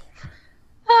 Lucy?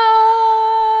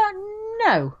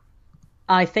 No.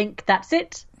 I think that's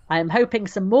it. I am hoping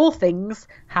some more things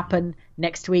happen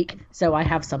next week, so I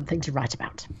have something to write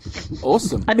about.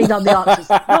 Awesome. I mean, on the Archers,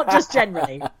 not just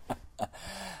generally.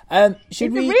 In the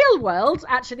real world,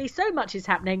 actually, so much is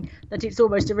happening that it's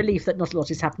almost a relief that not a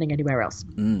lot is happening anywhere else.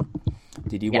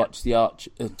 Did you watch the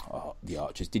Archers?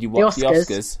 Did you watch the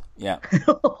Oscars? Yeah.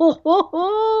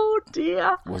 Oh,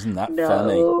 dear. Wasn't that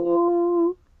funny?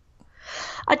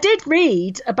 I did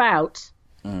read about...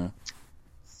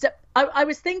 I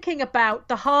was thinking about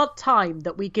the hard time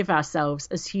that we give ourselves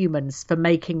as humans for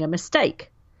making a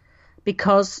mistake,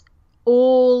 because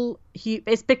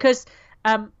it's because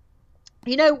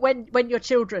you know when your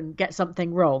children get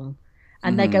something wrong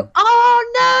and they go,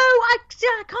 oh no, I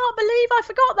can't believe I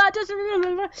forgot that,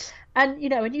 and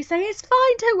and you say, it's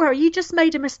fine, don't worry, you just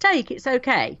made a mistake, it's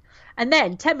okay. And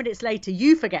then 10 minutes later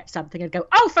you forget something and go,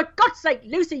 oh, for God's sake,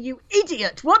 Lucy, you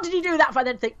idiot, what did you do that for? And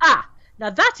then think, now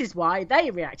that is why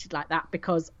they reacted like that,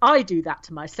 because I do that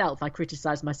to myself. I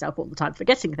criticise myself all the time for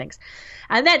forgetting things.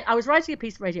 And then I was writing a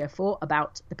piece of Radio 4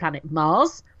 about the planet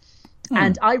Mars,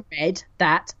 and I read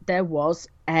that there was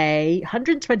a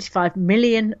 $125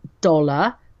 million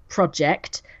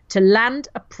project to land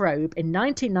a probe in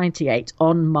 1998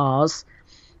 on Mars,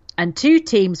 and two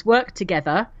teams worked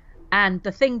together, and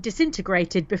the thing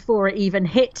disintegrated before it even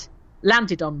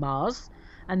landed on Mars.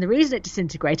 And the reason it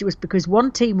disintegrated was because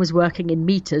one team was working in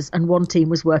meters and one team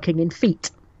was working in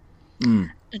feet. And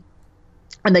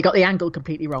they got the angle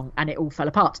completely wrong and it all fell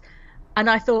apart. And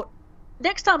I thought,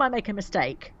 next time I make a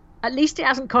mistake, at least it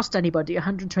hasn't cost anybody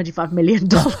 $125 million.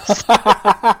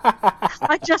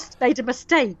 I just made a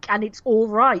mistake and it's all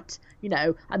right, you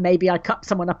know, and maybe I cut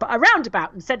someone up at a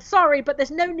roundabout and said sorry, but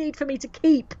there's no need for me to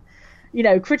keep, you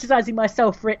know, criticising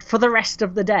myself for it for the rest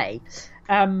of the day.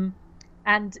 And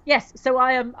yes, so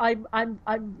I'm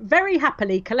very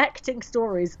happily collecting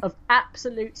stories of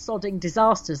absolute sodding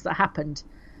disasters that happened,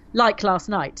 like last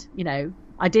night, you know.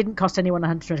 I didn't cost anyone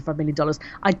 $125 million.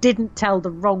 I didn't tell the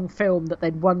wrong film that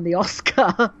they'd won the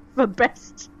Oscar for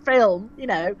best film. You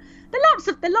know, there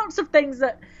are lots of things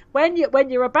that when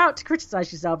you're about to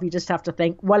criticise yourself, you just have to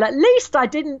think, well, at least I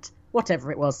didn't,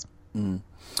 whatever it was.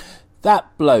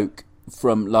 That bloke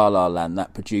from La La Land,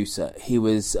 that producer, he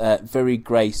was very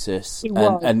gracious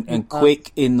and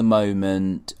quick in the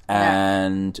moment,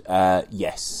 and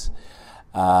yes.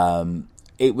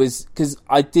 It was because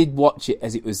I did watch it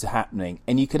as it was happening,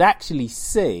 and you could actually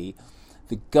see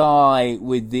the guy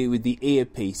with the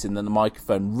earpiece and then the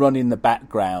microphone run in the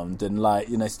background and, like,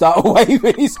 you know, start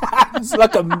waving his hands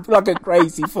like a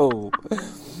crazy fool.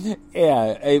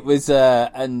 Yeah, it was,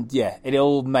 and yeah, it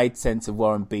all made sense of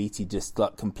Warren Beatty just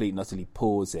like completely and utterly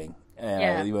pausing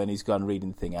when he's gone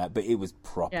reading the thing out. But it was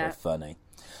proper funny.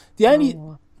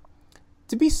 To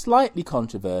be slightly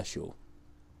controversial.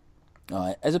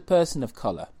 Right, as a person of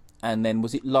colour, and then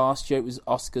was it last year it was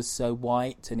Oscars So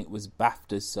White and it was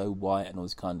BAFTAs So White and all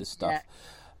this kind of stuff.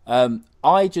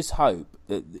 I just hope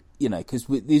that, you know, because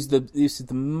this is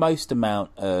the most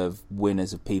amount of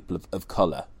winners of people of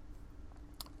colour.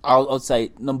 I'll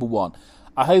say, number one,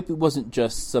 I hope it wasn't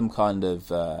just some kind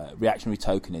of reactionary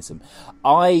tokenism.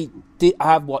 I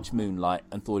have watched Moonlight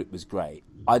and thought it was great.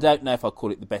 I don't know if I'll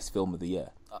call it the best film of the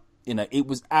year. You know, it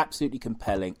was absolutely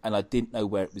compelling, and I didn't know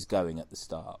where it was going at the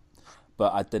start.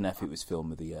 But I don't know if it was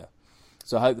film of the year.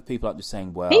 So I hope that people aren't just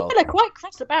saying, well... People are quite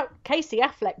cross about Casey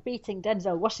Affleck beating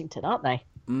Denzel Washington, aren't they?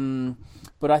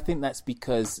 But I think that's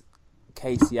because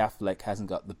Casey Affleck hasn't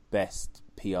got the best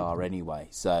PR anyway.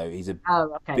 So he's a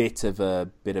bit of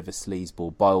a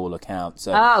sleazeball by all accounts.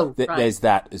 So there's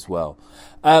that as well.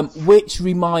 Which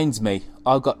reminds me,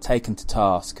 I got taken to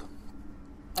task.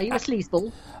 Are you a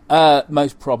sleazeball?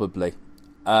 Most probably.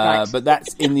 But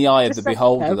that's in the eye of the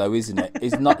beholder, though, isn't it?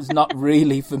 It's not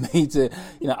really for me to,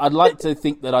 you know. I'd like to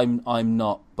think that I'm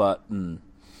not, but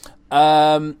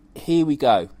here we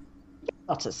go.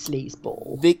 Not a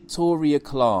sleazeball. Victoria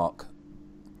Clark.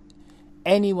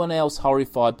 Anyone else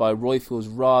horrified by Roifield's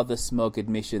rather smug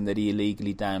admission that he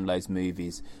illegally downloads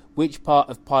movies? Which part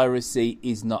of piracy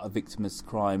is not a victimless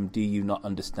crime? Do you not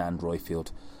understand,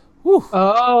 Roifield? Whew.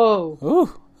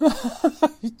 Oh.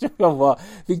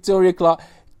 Victoria Clark,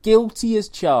 guilty as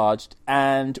charged.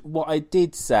 And what I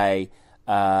did say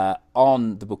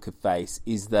on the Book of Face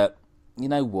is that, you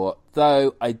know what,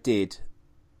 though I did,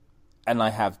 and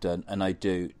I have done, and I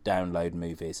do download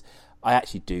movies, I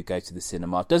actually do go to the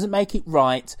cinema. Doesn't make it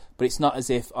right, but it's not as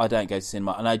if I don't go to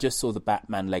cinema. And I just saw the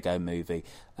Batman Lego movie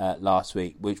last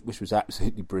week, which was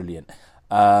absolutely brilliant.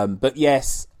 But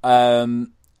yes,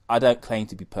 I don't claim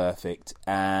to be perfect,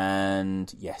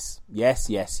 and yes.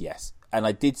 And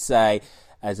I did say,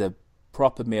 as a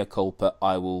proper mea culpa,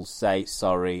 I will say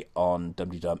sorry on Dum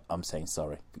Dum. I'm saying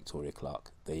sorry, Victoria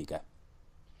Clark. There you go.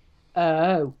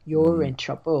 Oh, you're in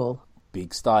trouble.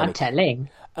 Big style. I'm telling.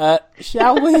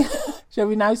 Shall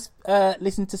we now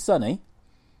listen to Sunny?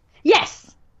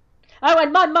 Yes. Oh,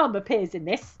 and my mum appears in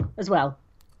this as well.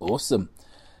 Awesome.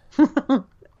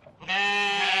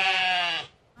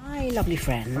 My lovely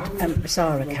friend,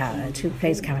 Sarah Coward, who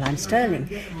plays Caroline Sterling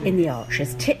in The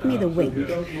Archers, tipped me the wink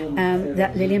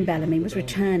that Lillian Bellamy was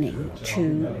returning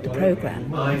to the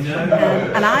programme.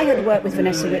 And I had worked with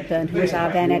Vanessa Whitburn, who was our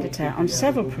then editor, on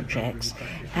several projects,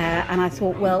 and I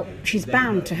thought, well, she's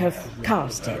bound to have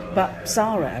cast it. But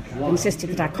Sarah insisted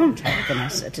that I contact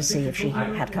Vanessa to see if she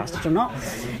had cast it or not.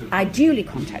 I duly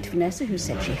contacted Vanessa, who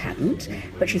said she hadn't,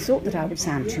 but she thought that I would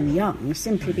sound too young,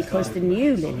 simply because the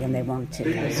new Lillian they wanted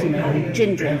was, you know,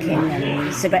 gin drinking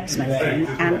and cigarette smoking,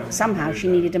 and somehow she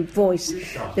needed a voice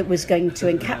that was going to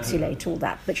encapsulate all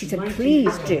that. But she said,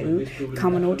 please do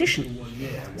come and audition.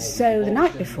 So the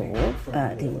night before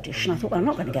the audition, I thought, well, I'm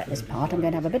not going to get this part, I'm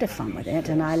going to have a bit of fun with it,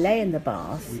 and I lay in the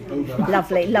bath,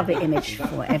 lovely image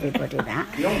for everybody that,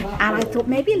 and I thought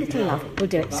maybe a little love will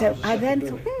do it. So I then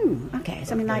thought, okay,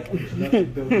 something like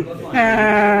something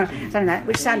like that,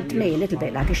 which sounded to me a little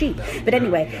bit like a sheep. But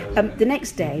anyway, the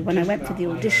next day when I went for the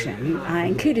audition, I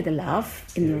included the love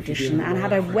in the audition and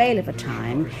had a whale of a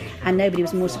time, and nobody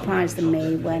was more surprised than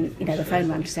me when, you know, the phone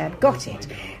rang to say I'd got it.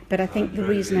 But I think the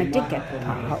reason I did get the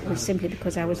part was simply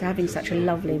because I was having such a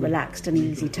lovely, relaxed and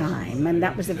easy time, and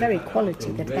that was the very quality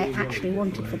that they actually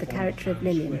wanted for the character of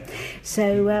Lillian.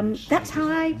 So that's how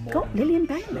I got Lillian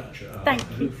Bellamy. Thank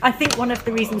you. I think one of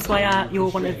the reasons why you're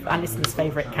one of our listeners'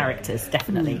 favourite characters,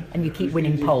 definitely, and you keep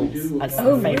winning polls as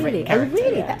favourite character. Oh,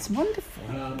 really? That's wonderful.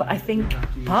 But I think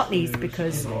partly it's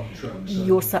because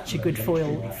you're such a good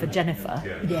foil for Jennifer.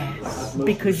 Yes.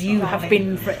 Because you have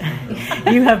been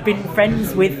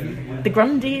friends with the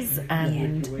Grundys,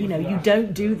 and you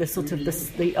don't do the sort of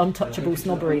the untouchable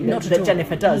snobbery that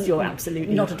Jennifer does. You're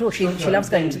absolutely not at all. She loves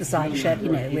going to the side shed,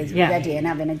 with Eddie and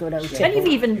having a good old tipple. And you've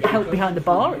even helped behind the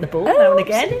bar at the ball now and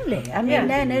again. Absolutely. I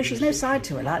mean, no, she's no side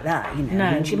to her like that. No.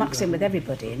 I mean, she mucks in with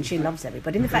everybody and she loves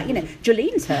everybody. In fact,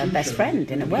 Jolene's her best friend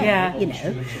in a way. Yeah.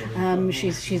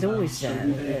 She's always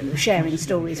sharing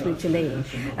stories with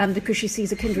Jolene because she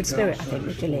sees a kindred spirit. I think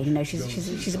with Jolene,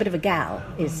 she's a bit of a gal.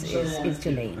 Is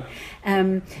Jolene.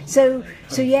 So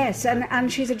yes,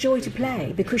 and she's a joy to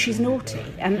play because she's naughty,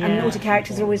 and naughty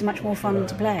characters are always much more fun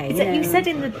to play. You said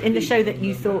in the show that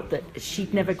you thought that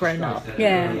she'd never grown up.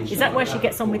 Yeah. Is that why she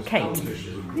gets on with Kate?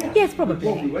 Yes,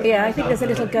 probably. Yeah, I think there's a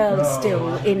little girl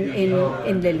still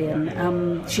in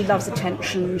Lillian. She loves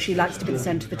attention. She likes to be the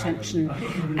centre of attention,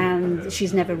 and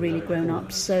she's never really grown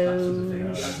up.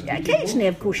 So occasionally,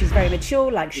 of course, she's very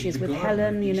mature, like she is with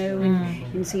Helen.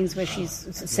 In scenes where she's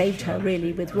saved her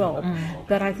really with Rob.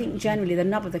 But I think generally the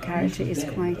nub of the character is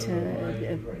quite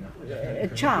a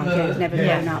child who's never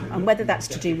grown up, and whether that's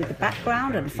to do with the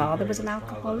background, and father was an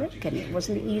alcoholic, and it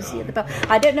wasn't easy at the back.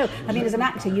 I don't know. I mean, as an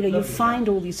actor, you find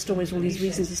all these stories, all these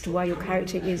reasons as to why your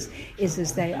character is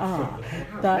as they are.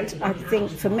 But I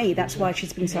think for me, that's why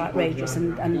she's been so outrageous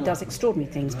and does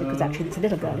extraordinary things, because actually it's a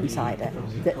little girl inside her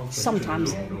that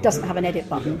sometimes doesn't have an edit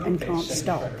button and can't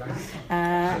stop,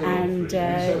 and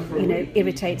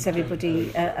irritates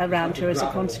everybody around her as a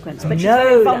consequence. But she's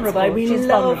very vulnerable. That's why we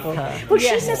love her. Well,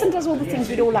 she says and does all the things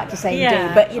we'd all like to say and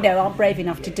do, but aren't brave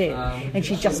enough to do, and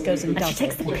she just goes and does. She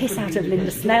takes the piss out of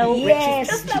Linda Snell. Yes,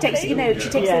 she takes the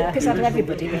piss out of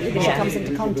everybody really that she comes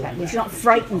into contact with. She's not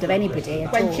frightened of anybody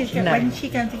at all. When's she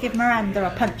going to give Miranda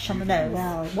a punch on the nose?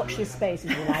 Well, watch this space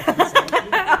is all I can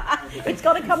say. It's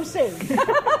got to come soon.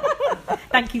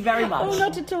 Thank you very much. Oh,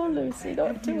 not at all, Lucy.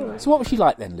 Not at all. So what was she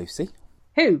like then, Lucy?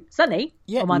 Who? Sunny?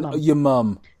 Yeah, or my mum? Your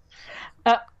mum.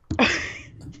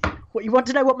 What, you want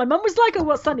to know what my mum was like or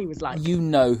what Sunny was like? You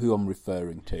know who I'm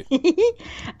referring to.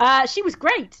 She was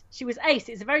great. She was ace.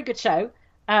 It's a very good show.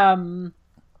 And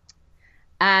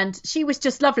she was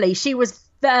just lovely. She was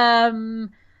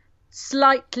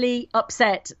slightly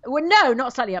upset. Well, no,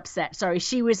 not slightly upset. Sorry.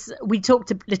 We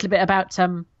talked a little bit about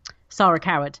Sarah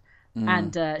Coward.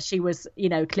 And she was,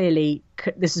 clearly,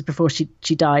 this was before she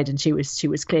died, and she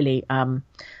was clearly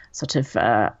sort of,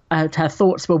 her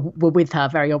thoughts were with her,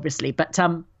 very obviously. But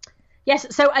yes,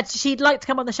 so she'd like to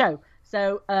come on the show.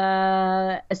 So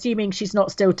assuming she's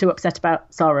not still too upset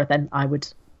about Sarah, then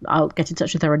I'll get in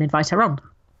touch with her and invite her on.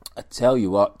 I tell you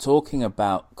what, talking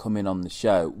about coming on the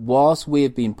show, whilst we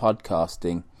have been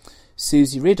podcasting,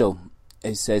 Susie Riddle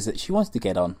says that she wants to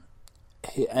get on,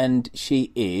 and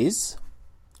she is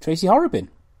Tracy Horrobin.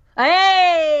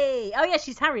 Hey! Oh yeah,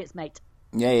 she's Harriet's mate.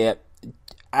 Yeah.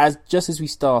 Just as we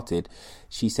started,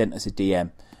 she sent us a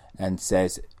DM and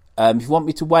says, if you want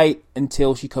me to wait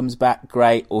until she comes back,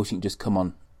 great, or she can just come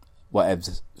on,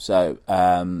 whatever. So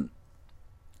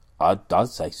I'd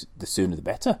say the sooner the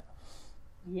better.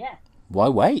 Yeah. Why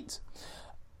wait?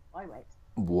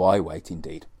 Why wait,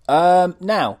 indeed.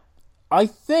 Now, I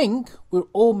think we're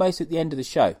almost at the end of the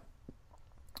show,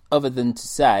 other than to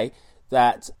say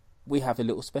that we have a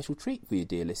little special treat for you,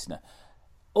 dear listener.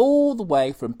 All the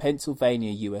way from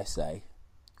Pennsylvania, USA,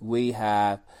 we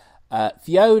have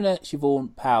Fiona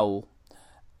Siobhan Powell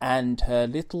and her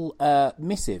little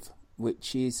missive,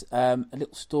 which is a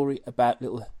little story about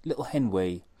little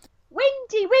Henry.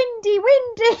 Windy.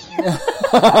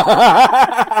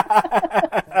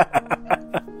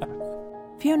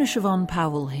 Fiona Siobhan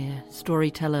Powell here,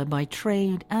 storyteller by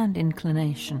trade and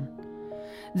inclination.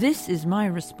 This is my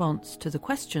response to the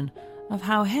question of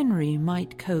how Henry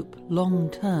might cope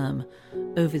long-term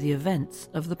over the events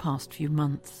of the past few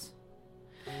months.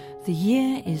 The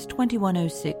year is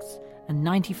 2106, and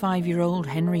 95-year-old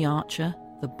Henry Archer,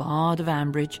 the Bard of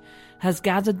Ambridge, has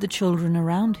gathered the children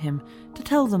around him to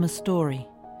tell them a story.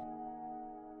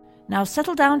 Now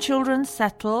settle down, children,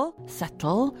 settle.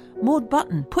 Maud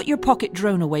Button, put your pocket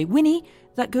drone away. Winnie,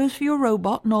 that goes for your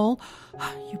robot and all.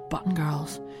 You Button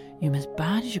girls, you're as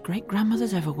bad as your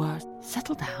great-grandmothers ever were.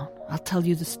 Settle down. I'll tell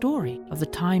you the story of the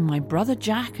time my brother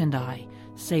Jack and I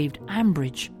saved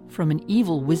Ambridge from an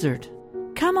evil wizard.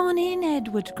 Come on in,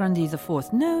 Edward Grundy the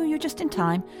Fourth. No, you're just in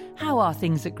time. How are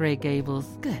things at Grey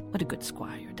Gables? Good. What a good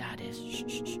squire your dad is. Shh,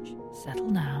 shh, shh.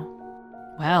 Settle now.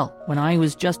 Well, when I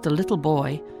was just a little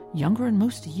boy, younger than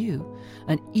most of you,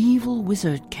 an evil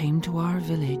wizard came to our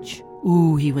village.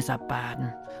 Ooh, he was a bad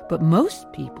un. But most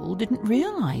people didn't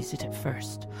realise it at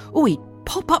first. Oh, he'd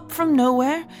pop up from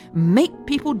nowhere, make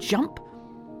people jump,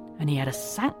 and he had a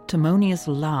sanctimonious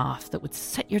laugh that would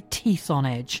set your teeth on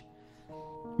edge.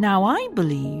 Now, I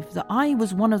believe that I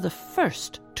was one of the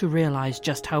first to realise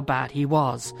just how bad he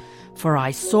was, for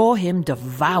I saw him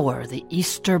devour the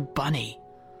Easter bunny.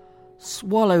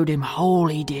 Swallowed him whole,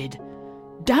 he did,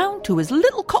 down to his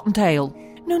little cottontail.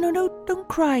 No, don't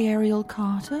cry, Ariel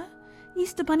Carter.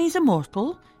 Easter bunny's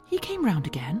immortal. He came round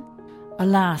again.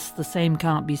 Alas, the same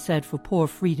can't be said for poor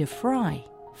Frida Fry.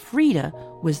 Frida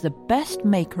was the best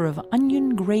maker of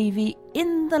onion gravy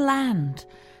in the land,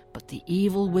 but the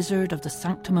evil wizard of the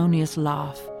sanctimonious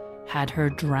laugh had her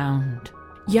drowned.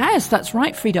 Yes, that's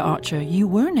right, Frida Archer, you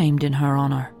were named in her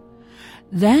honour.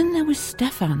 Then there was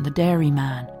Stefan, the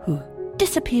dairyman, who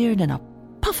disappeared in a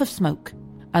puff of smoke.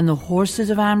 And the horses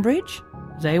of Ambridge,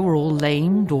 they were all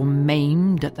lamed or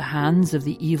maimed at the hands of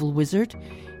the evil wizard.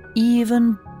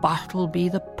 Even Bartleby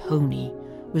the pony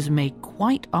was made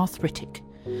quite arthritic.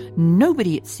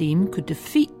 Nobody, it seemed, could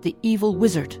defeat the evil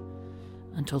wizard,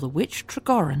 until the witch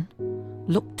Tregoran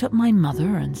looked at my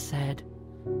mother and said,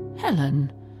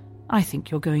 Helen, I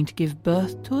think you're going to give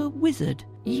birth to a wizard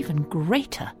even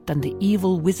greater than the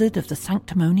evil wizard of the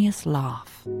sanctimonious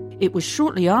laugh. It was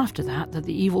shortly after that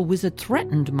the evil wizard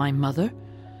threatened my mother,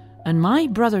 and my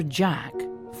brother Jack,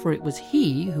 for it was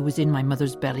he who was in my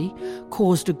mother's belly,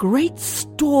 caused a great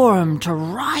storm to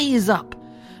rise up.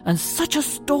 And such a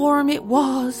storm it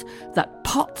was that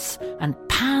pots and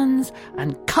pans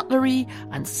and cutlery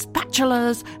and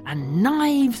spatulas and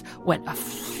knives went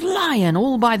a-flying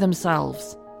all by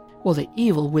themselves. Well, the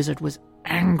evil wizard was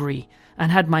angry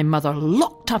and had my mother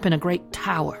locked up in a great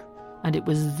tower, and it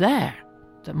was there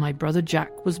that my brother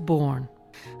Jack was born.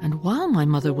 And while my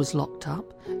mother was locked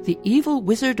up, the evil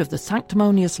wizard of the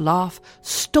sanctimonious laugh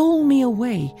stole me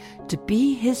away to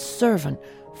be his servant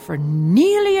for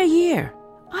nearly a year.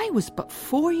 I was but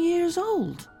 4 years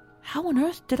old. How on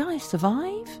earth did I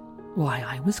survive? Why,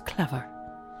 I was clever.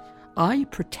 I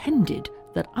pretended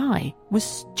that I was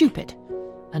stupid,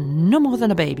 and no more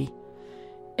than a baby.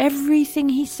 Everything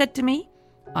he said to me,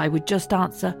 I would just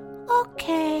answer,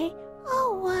 "Okay,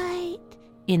 all right,"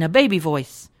 in a baby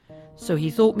voice. So he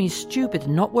thought me stupid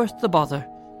and not worth the bother,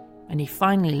 and he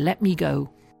finally let me go.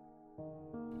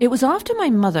 It was after my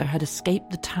mother had escaped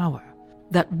the tower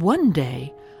that one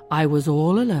day I was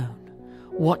all alone,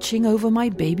 watching over my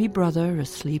baby brother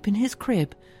asleep in his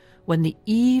crib, when the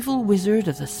evil wizard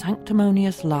of the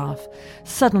sanctimonious laugh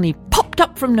suddenly popped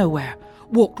up from nowhere,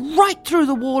 walked right through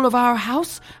the wall of our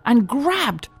house, and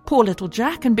grabbed poor little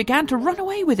Jack and began to run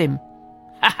away with him.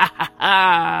 "Ha ha ha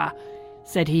ha!"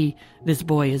 said he, "this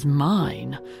boy is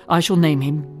mine. I shall name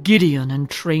him Gideon and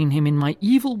train him in my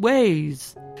evil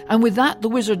ways." And with that the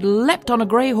wizard leapt on a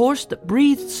grey horse that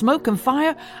breathed smoke and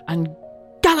fire and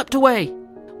galloped away.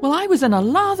 Well, I was in a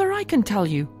lather, I can tell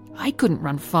you. I couldn't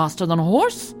run faster than a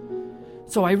horse.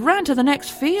 So I ran to the next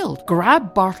field,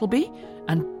 grabbed Bartleby,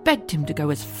 and begged him to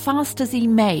go as fast as he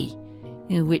may,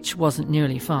 which wasn't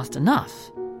nearly fast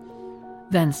enough.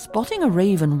 Then, spotting a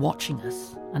raven watching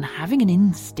us, and having an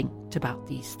instinct about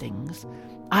these things,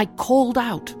 I called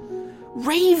out,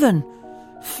 "Raven,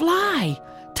 fly!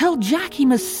 Tell Jack he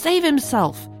must save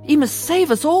himself. He must save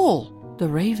us all." The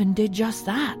raven did just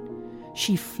that.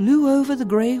 She flew over the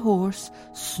grey horse,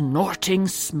 snorting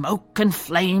smoke and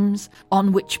flames,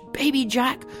 on which baby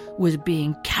Jack was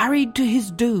being carried to his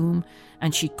doom,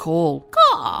 and she called,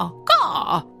 "Caw,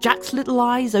 caw!" Jack's little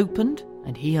eyes opened,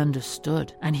 and he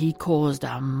understood, and he caused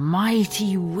a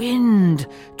mighty wind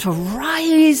to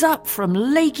rise up from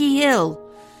Lakey Hill.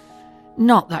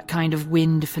 Not that kind of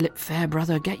wind, Philip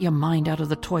Fairbrother, get your mind out of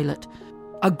the toilet.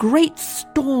 A great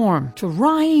storm to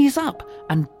rise up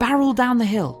and barrel down the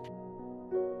hill.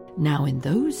 Now, in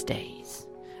those days,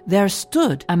 there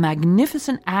stood a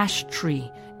magnificent ash tree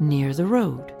near the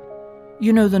road.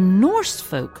 You know, the Norse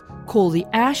folk call the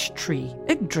ash tree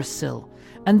Yggdrasil,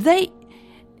 and they...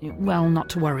 Well, not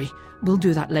to worry. We'll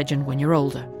do that legend when you're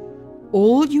older.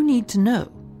 All you need to know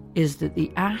is that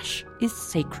the ash is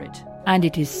sacred, and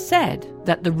it is said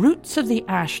that the roots of the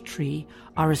ash tree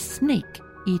are a snake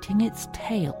eating its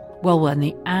tail. Well, when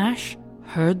the ash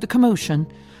heard the commotion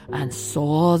and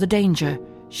saw the danger,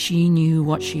 she knew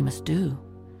what she must do.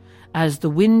 As the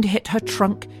wind hit her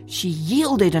trunk, she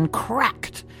yielded and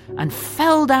cracked, and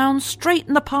fell down straight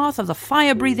in the path of the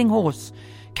fire-breathing horse,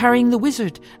 carrying the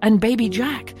wizard and baby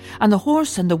Jack, and the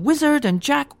horse and the wizard and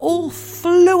Jack all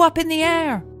flew up in the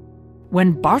air.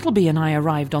 When Bartleby and I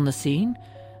arrived on the scene,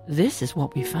 this is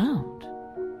what we found.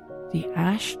 The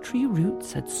ash tree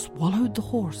roots had swallowed the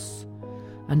horse,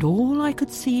 and all I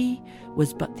could see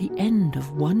was but the end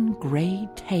of one grey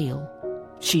tail.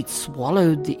 She'd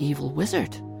swallowed the evil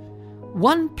wizard.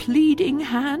 One pleading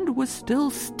hand was still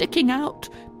sticking out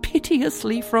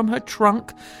piteously from her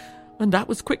trunk, and that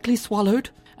was quickly swallowed.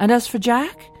 And as for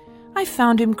Jack, I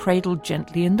found him cradled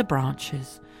gently in the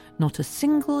branches. Not a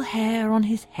single hair on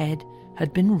his head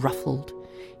had been ruffled.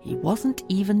 He wasn't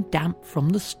even damp from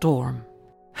the storm.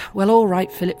 Well, all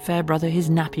right, Philip Fairbrother, his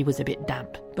nappy was a bit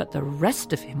damp, but the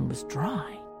rest of him was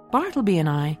dry. Bartleby and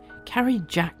I carried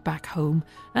Jack back home,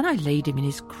 and I laid him in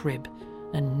his crib,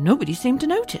 and nobody seemed to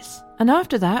notice. And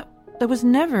after that, there was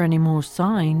never any more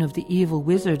sign of the evil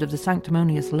wizard of the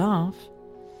sanctimonious laugh.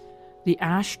 The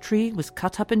ash tree was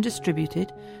cut up and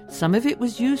distributed. Some of it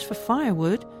was used for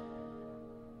firewood.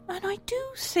 And I do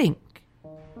think,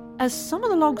 as some of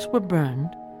the logs were burned,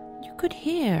 you could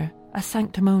hear a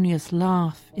sanctimonious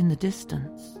laugh in the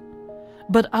distance.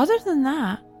 But other than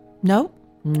that, no,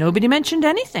 nobody mentioned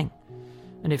anything.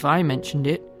 And if I mentioned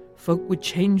it, folk would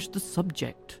change the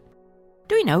subject.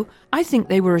 Do you know, I think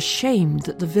they were ashamed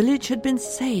that the village had been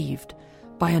saved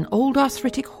by an old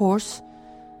arthritic horse,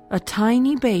 a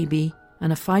tiny baby,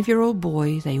 and a 5-year-old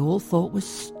boy they all thought was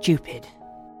stupid.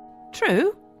 True,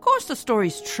 of course the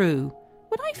story's true.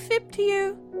 Would I fib to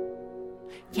you?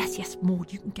 Yes,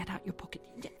 Maud, you can get out your pocket.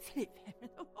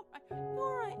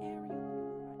 All right, Ariel.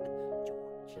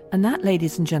 And that,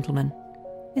 ladies and gentlemen,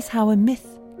 is how a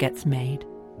myth gets made.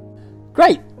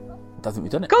 Great! I think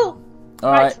we've done it. Cool!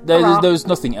 All right. There was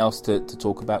nothing else to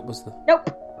talk about, was there? Nope.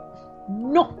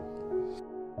 No.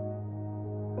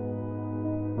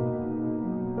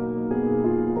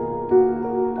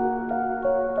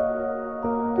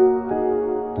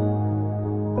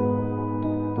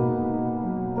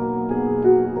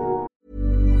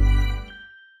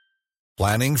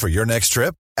 Planning for your next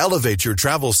trip? Elevate your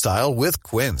travel style with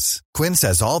Quince. Quince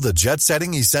has all the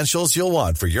jet-setting essentials you'll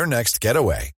want for your next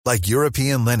getaway, like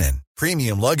European linen,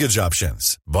 premium luggage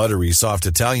options, buttery soft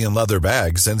Italian leather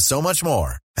bags, and so much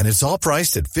more. And it's all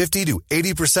priced at 50 to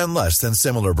 80% less than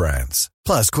similar brands.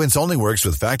 Plus, Quince only works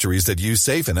with factories that use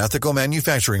safe and ethical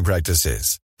manufacturing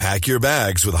practices. Pack your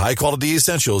bags with high-quality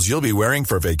essentials you'll be wearing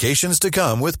for vacations to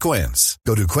come with Quince.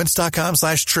 Go to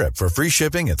quince.com/trip for free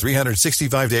shipping and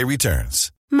 365-day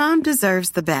returns. Mom deserves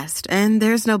the best, and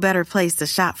there's no better place to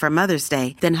shop for Mother's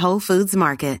Day than Whole Foods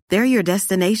Market. They're your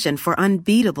destination for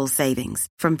unbeatable savings,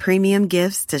 from premium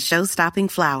gifts to show-stopping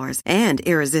flowers and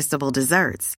irresistible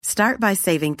desserts. Start by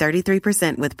saving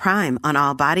 33% with Prime on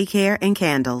all body care and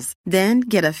candles. Then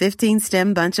get a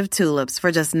 15-stem bunch of tulips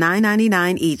for just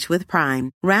 $9.99 each with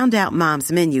Prime. Round out Mom's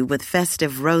menu with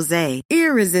festive rosé,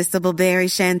 irresistible berry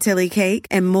chantilly cake,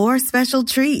 and more special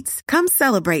treats. Come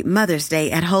celebrate Mother's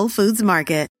Day at Whole Foods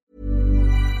Market.